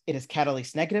Streptococcus, it is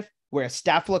catalase negative, whereas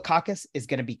Staphylococcus is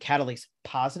going to be catalase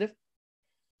positive.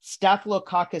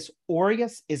 Staphylococcus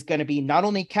aureus is going to be not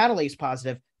only catalase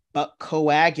positive, but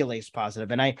coagulase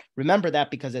positive. And I remember that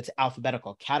because it's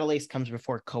alphabetical. Catalase comes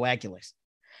before coagulase.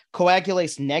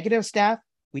 Coagulase negative staph,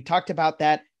 we talked about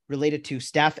that related to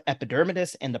staph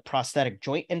epidermidis and the prosthetic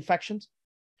joint infections.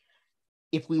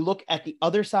 If we look at the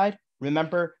other side,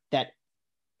 remember that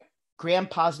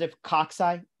gram-positive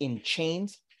cocci in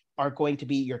chains are going to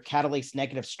be your catalase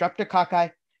negative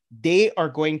streptococci. They are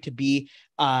going to be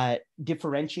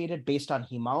differentiated based on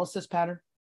hemolysis pattern.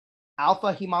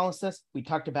 Alpha hemolysis, we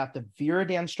talked about the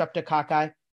Viridans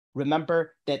Streptococci.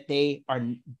 Remember that they are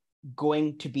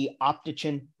going to be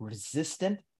optogen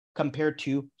resistant compared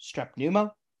to strep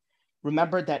pneumo.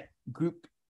 Remember that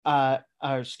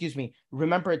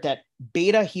remember that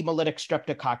beta hemolytic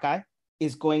streptococci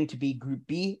is going to be group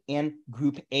B and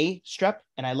group A strep.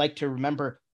 And I like to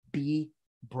remember B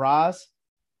bras.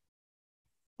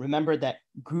 Remember that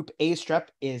group A strep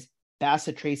is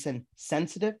bacitracin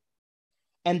sensitive.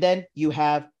 And then you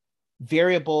have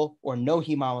variable or no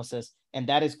hemolysis, and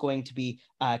that is going to be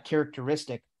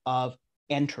characteristic of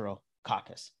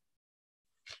Enterococcus.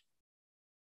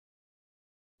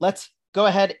 Let's go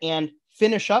ahead and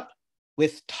finish up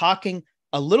with talking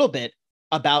a little bit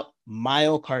about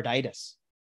myocarditis.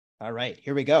 All right,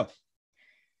 here we go.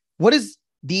 What is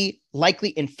the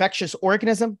likely infectious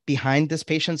organism behind this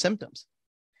patient's symptoms?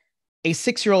 A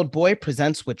 6-year-old boy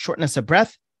presents with shortness of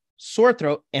breath, sore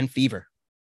throat, and fever.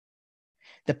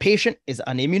 The patient is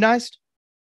unimmunized.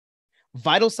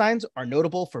 Vital signs are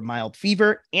notable for mild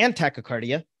fever and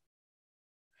tachycardia.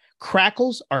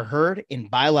 Crackles are heard in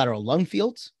bilateral lung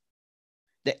fields.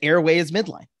 The airway is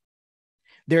midline.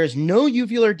 There is no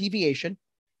uvular deviation.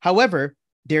 However,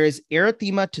 there is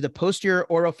erythema to the posterior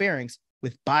oropharynx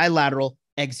with bilateral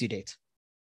exudates.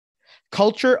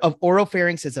 Culture of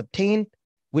oropharynx is obtained,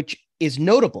 which is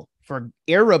notable for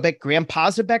aerobic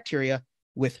gram-positive bacteria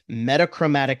with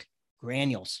metachromatic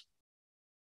granules.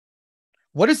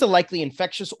 What is the likely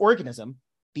infectious organism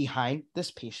behind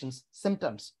this patient's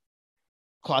symptoms?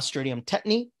 Clostridium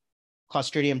tetani,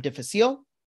 Clostridium difficile,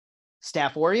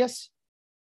 Staph aureus,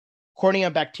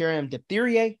 Corneobacterium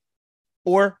diphtheriae,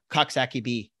 or Coxsackie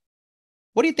B?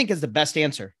 What do you think is the best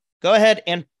answer? Go ahead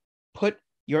and put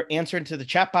your answer into the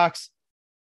chat box.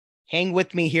 Hang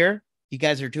with me here. You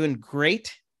guys are doing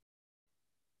great.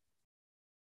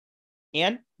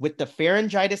 And with the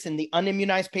pharyngitis in the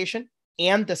unimmunized patient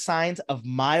and the signs of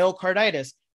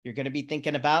myocarditis, you're going to be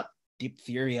thinking about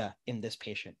diphtheria in this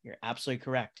patient. You're absolutely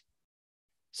correct.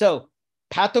 So,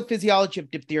 pathophysiology of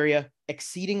diphtheria,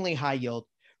 exceedingly high yield.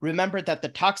 Remember that the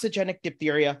toxigenic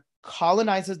diphtheria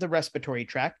colonizes the respiratory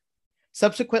tract.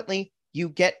 Subsequently, you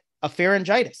get a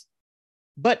pharyngitis.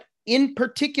 But in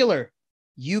particular,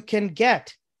 you can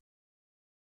get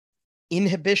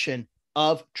inhibition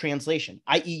of translation,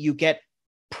 i.e., you get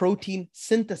protein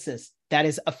synthesis that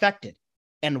is affected.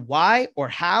 And why or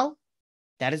how?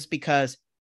 That is because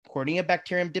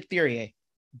Corneobacterium diphtheriae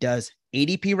does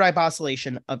ADP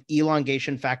ribosylation of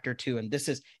elongation factor 2, and this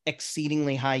is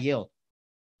exceedingly high yield.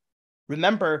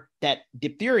 Remember that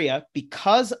diphtheria,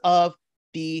 because of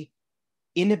the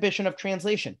inhibition of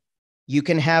translation, you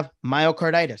can have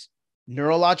myocarditis,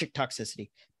 neurologic toxicity.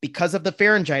 Because of the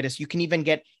pharyngitis, you can even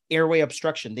get airway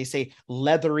obstruction. They say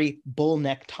leathery bull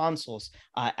neck tonsils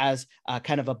as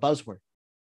kind of a buzzword.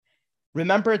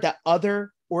 Remember that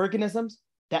other organisms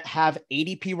that have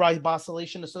ADP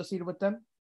ribosylation associated with them,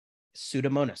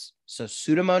 Pseudomonas. So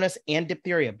Pseudomonas and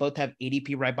diphtheria both have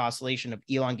ADP ribosylation of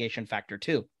elongation factor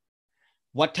 2.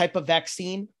 What type of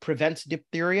vaccine prevents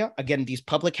diphtheria? Again, these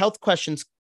public health questions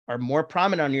are more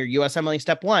prominent on your USMLE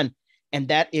Step 1, and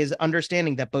that is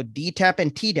understanding that both DTaP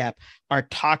and Tdap are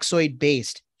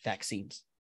toxoid-based vaccines.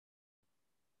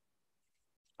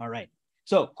 All right.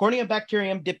 So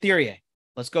Corneobacterium diphtheriae,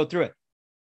 let's go through it.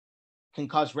 Can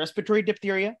cause respiratory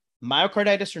diphtheria,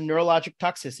 myocarditis, or neurologic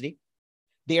toxicity.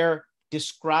 They are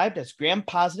described as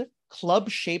gram-positive,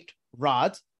 club-shaped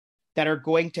rods that are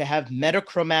going to have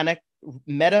metachromatic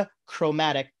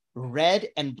red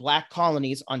and black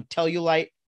colonies on tellulite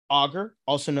agar,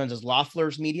 also known as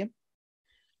Loeffler's medium.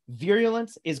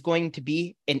 Virulence is going to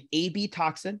be an AB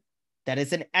toxin that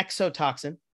is an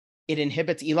exotoxin. It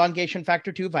inhibits elongation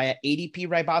factor 2 via ADP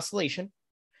ribosylation.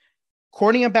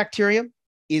 Corneobacterium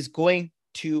is going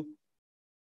to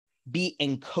be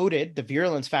encoded, the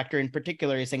virulence factor in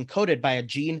particular is encoded by a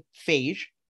gene phage.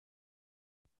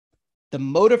 The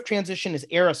mode of transition is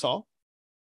aerosol.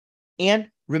 And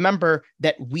remember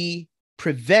that we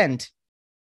prevent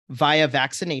via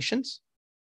vaccinations.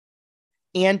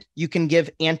 And you can give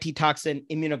antitoxin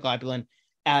immunoglobulin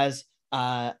as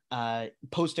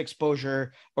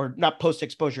post-exposure, or not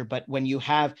post-exposure, but when you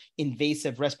have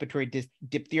invasive respiratory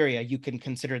diphtheria, you can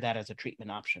consider that as a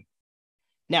treatment option.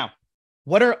 Now,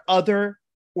 what are other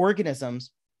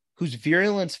organisms whose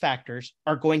virulence factors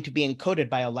are going to be encoded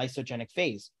by a lysogenic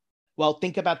phase? Well,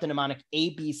 think about the mnemonic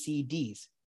ABCDs.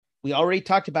 We already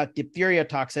talked about diphtheria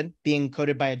toxin being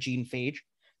encoded by a gene phage,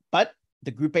 but the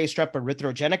group A strep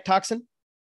erythrogenic toxin,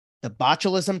 the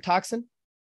botulism toxin,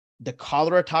 the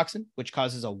cholera toxin, which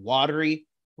causes a watery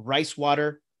rice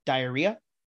water diarrhea,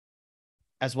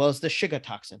 as well as the Shiga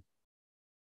toxin.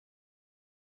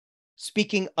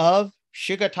 Speaking of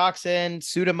Shiga toxin,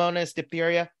 Pseudomonas,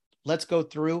 diphtheria, let's go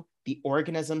through the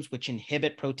organisms which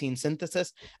inhibit protein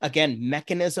synthesis. Again,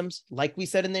 mechanisms, like we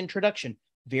said in the introduction,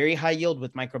 very high yield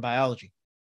with microbiology.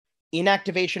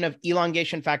 Inactivation of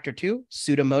elongation factor 2,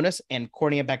 Pseudomonas and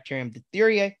Corneobacterium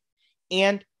diphtheriae,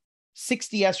 and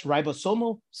 60S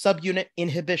ribosomal subunit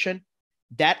inhibition.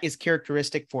 That is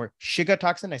characteristic for Shiga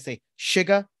toxin. I say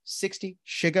Shiga 60,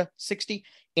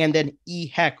 and then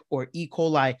EHEC or E.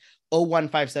 coli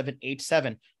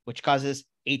 0157H7, which causes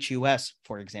HUS,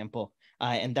 for example.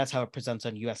 And that's how it presents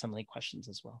on USMLE questions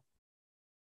as well.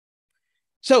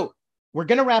 So we're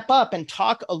going to wrap up and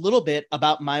talk a little bit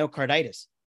about myocarditis.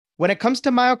 When it comes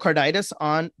to myocarditis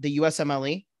on the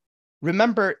USMLE,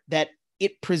 remember that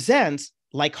it presents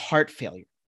like heart failure.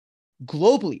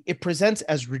 Globally, it presents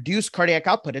as reduced cardiac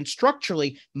output, and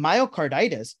structurally,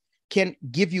 myocarditis can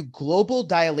give you global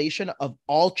dilation of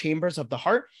all chambers of the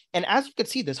heart. And as you can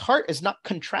see, this heart is not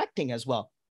contracting as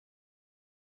well.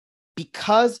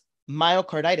 Because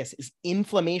myocarditis is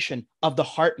inflammation of the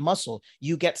heart muscle,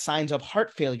 you get signs of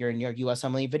heart failure in your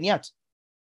USMLE vignettes.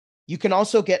 You can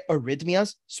also get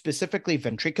arrhythmias, specifically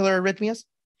ventricular arrhythmias,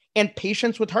 and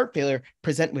patients with heart failure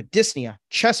present with dyspnea,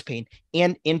 chest pain,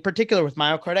 and in particular with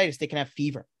myocarditis, they can have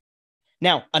fever.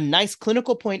 Now, a nice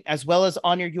clinical point as well as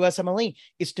on your USMLE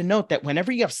is to note that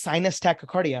whenever you have sinus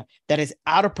tachycardia that is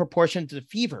out of proportion to the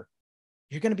fever,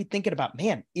 you're going to be thinking about,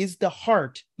 man, is the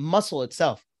heart muscle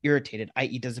itself irritated,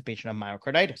 i.e. dissipation of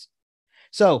myocarditis?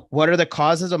 So what are the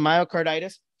causes of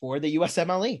myocarditis for the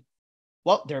USMLE?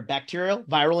 Well, they're bacterial,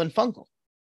 viral, and fungal.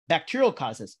 Bacterial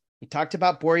causes, we talked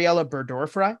about Borrelia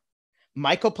burgdorferi.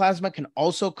 Mycoplasma can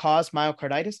also cause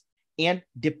myocarditis, and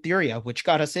diphtheria, which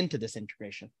got us into this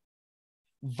integration.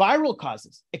 Viral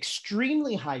causes,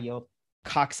 extremely high yield,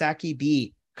 Coxsackie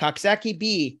B. Coxsackie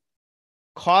B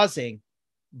causing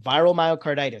viral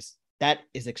myocarditis. That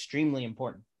is extremely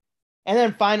important. And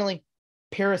then finally,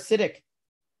 parasitic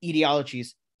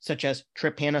etiologies such as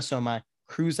Trypanosoma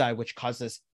cruzi, which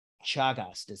causes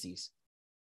Chagas disease.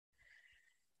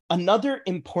 Another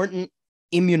important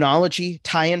immunology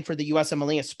tie-in for the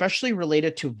USMLE, especially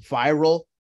related to viral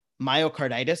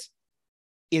myocarditis,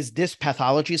 is this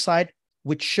pathology slide,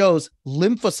 which shows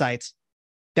lymphocytes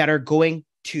that are going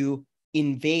to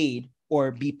invade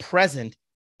or be present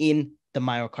in the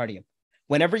myocardium.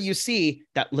 Whenever you see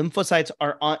that lymphocytes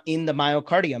are in the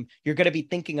myocardium, you're going to be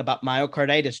thinking about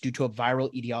myocarditis due to a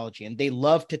viral etiology. And they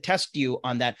love to test you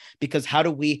on that because how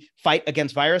do we fight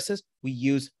against viruses? We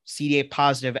use CD8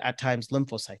 positive at times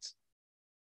lymphocytes.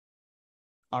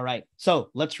 All right, so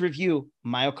let's review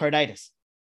myocarditis.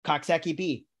 Coxsackie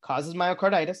B causes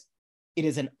myocarditis. It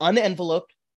is an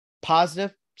unenveloped,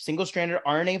 positive, single-stranded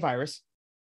RNA virus.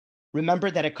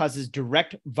 Remember that it causes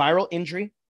direct viral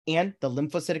injury and the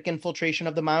lymphocytic infiltration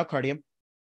of the myocardium.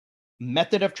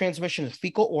 Method of transmission is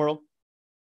fecal-oral.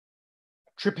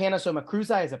 Trypanosoma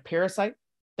cruzi is a parasite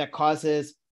that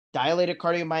causes dilated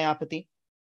cardiomyopathy,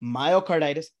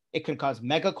 myocarditis. It can cause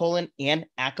megacolon and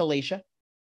achalasia.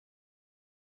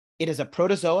 It is a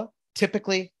protozoa.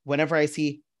 Typically, whenever I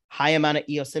see high amount of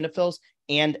eosinophils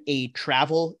and a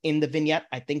travel in the vignette,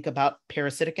 I think about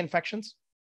parasitic infections.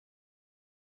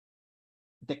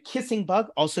 The kissing bug,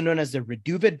 also known as the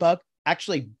reduvid bug,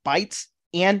 actually bites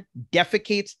and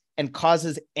defecates and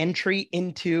causes entry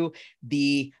into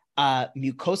the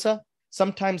mucosa.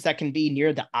 Sometimes that can be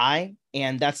near the eye,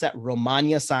 and that's that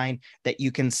Romagna sign that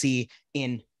you can see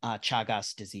in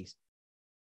Chagas disease.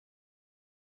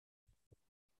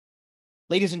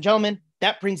 Ladies and gentlemen,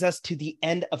 that brings us to the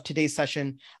end of today's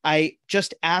session. I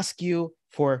just ask you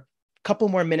for a couple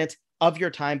more minutes of your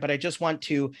time, but I just want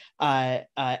to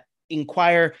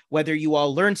inquire whether you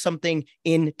all learned something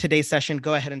in today's session.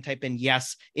 Go ahead and type in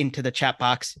yes into the chat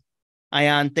box.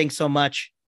 Ayan, thanks so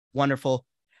much. Wonderful.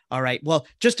 All right. Well,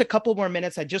 just a couple more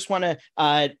minutes. I just want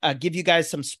to give you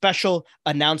guys some special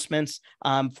announcements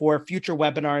for future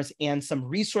webinars and some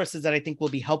resources that I think will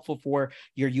be helpful for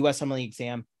your USMLE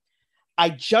exam. I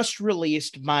just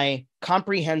released my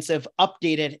comprehensive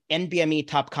updated NBME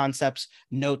top concepts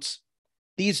notes.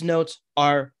 These notes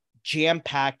are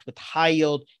jam-packed with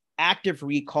high-yield, active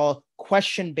recall,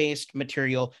 question-based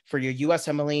material for your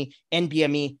USMLE,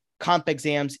 NBME, comp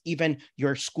exams, even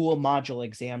your school module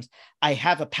exams. I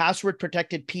have a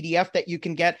password-protected PDF that you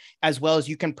can get, as well as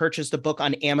you can purchase the book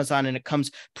on Amazon, and it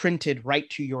comes printed right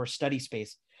to your study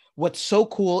space. What's so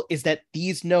cool is that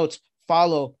these notes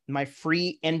follow my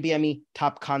free NBME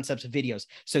top concepts videos.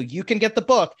 So you can get the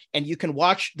book and you can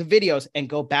watch the videos and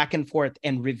go back and forth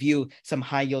and review some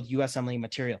high-yield USMLE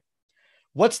material.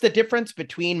 What's the difference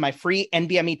between my free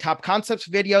NBME top concepts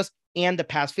videos and the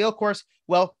pass-fail course?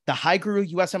 Well, the HyGuru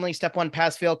USMLE Step 1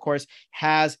 pass-fail course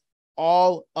has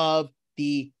all of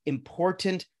the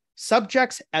important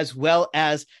subjects as well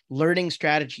as learning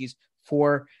strategies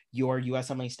for your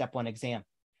USMLE Step 1 exam.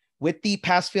 With the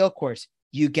pass-fail course,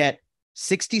 you get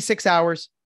 66 hours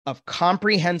of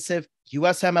comprehensive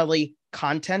USMLE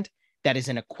content that is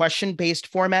in a question-based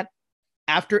format.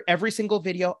 After every single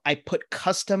video, I put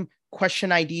custom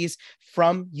question IDs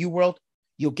from UWorld.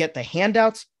 You'll get the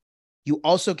handouts. You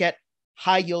also get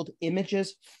high-yield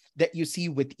images that you see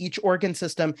with each organ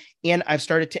system. And I've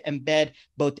started to embed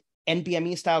both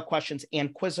NBME-style questions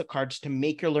and Quizlet cards to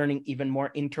make your learning even more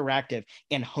interactive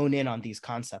and hone in on these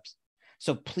concepts.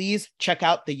 So please check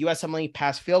out the USMLE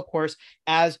pass-fail course,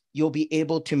 as you'll be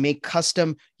able to make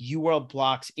custom UWorld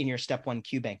blocks in your Step 1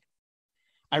 QBank.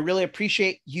 I really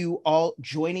appreciate you all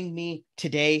joining me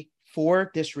today for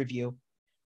this review.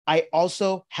 I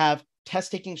also have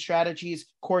test taking strategies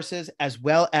courses, as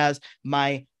well as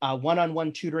my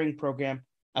one-on-one tutoring program.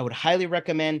 I would highly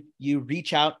recommend you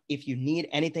reach out if you need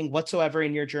anything whatsoever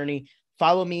in your journey.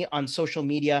 Follow me on social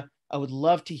media. I would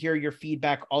love to hear your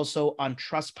feedback also on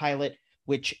Trustpilot,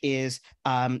 which is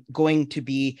going to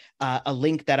be a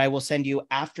link that I will send you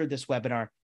after this webinar.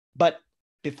 But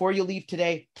before you leave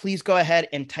today, please go ahead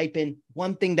and type in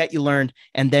one thing that you learned,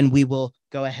 and then we will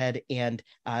go ahead and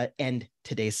end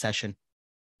today's session.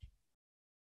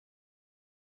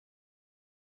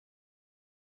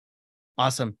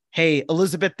 Awesome. Hey,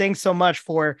 Elizabeth, thanks so much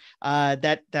for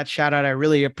that shout out. I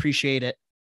really appreciate it.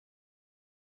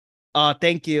 Oh,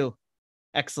 thank you.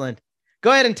 Excellent.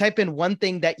 Go ahead and type in one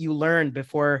thing that you learned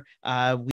before we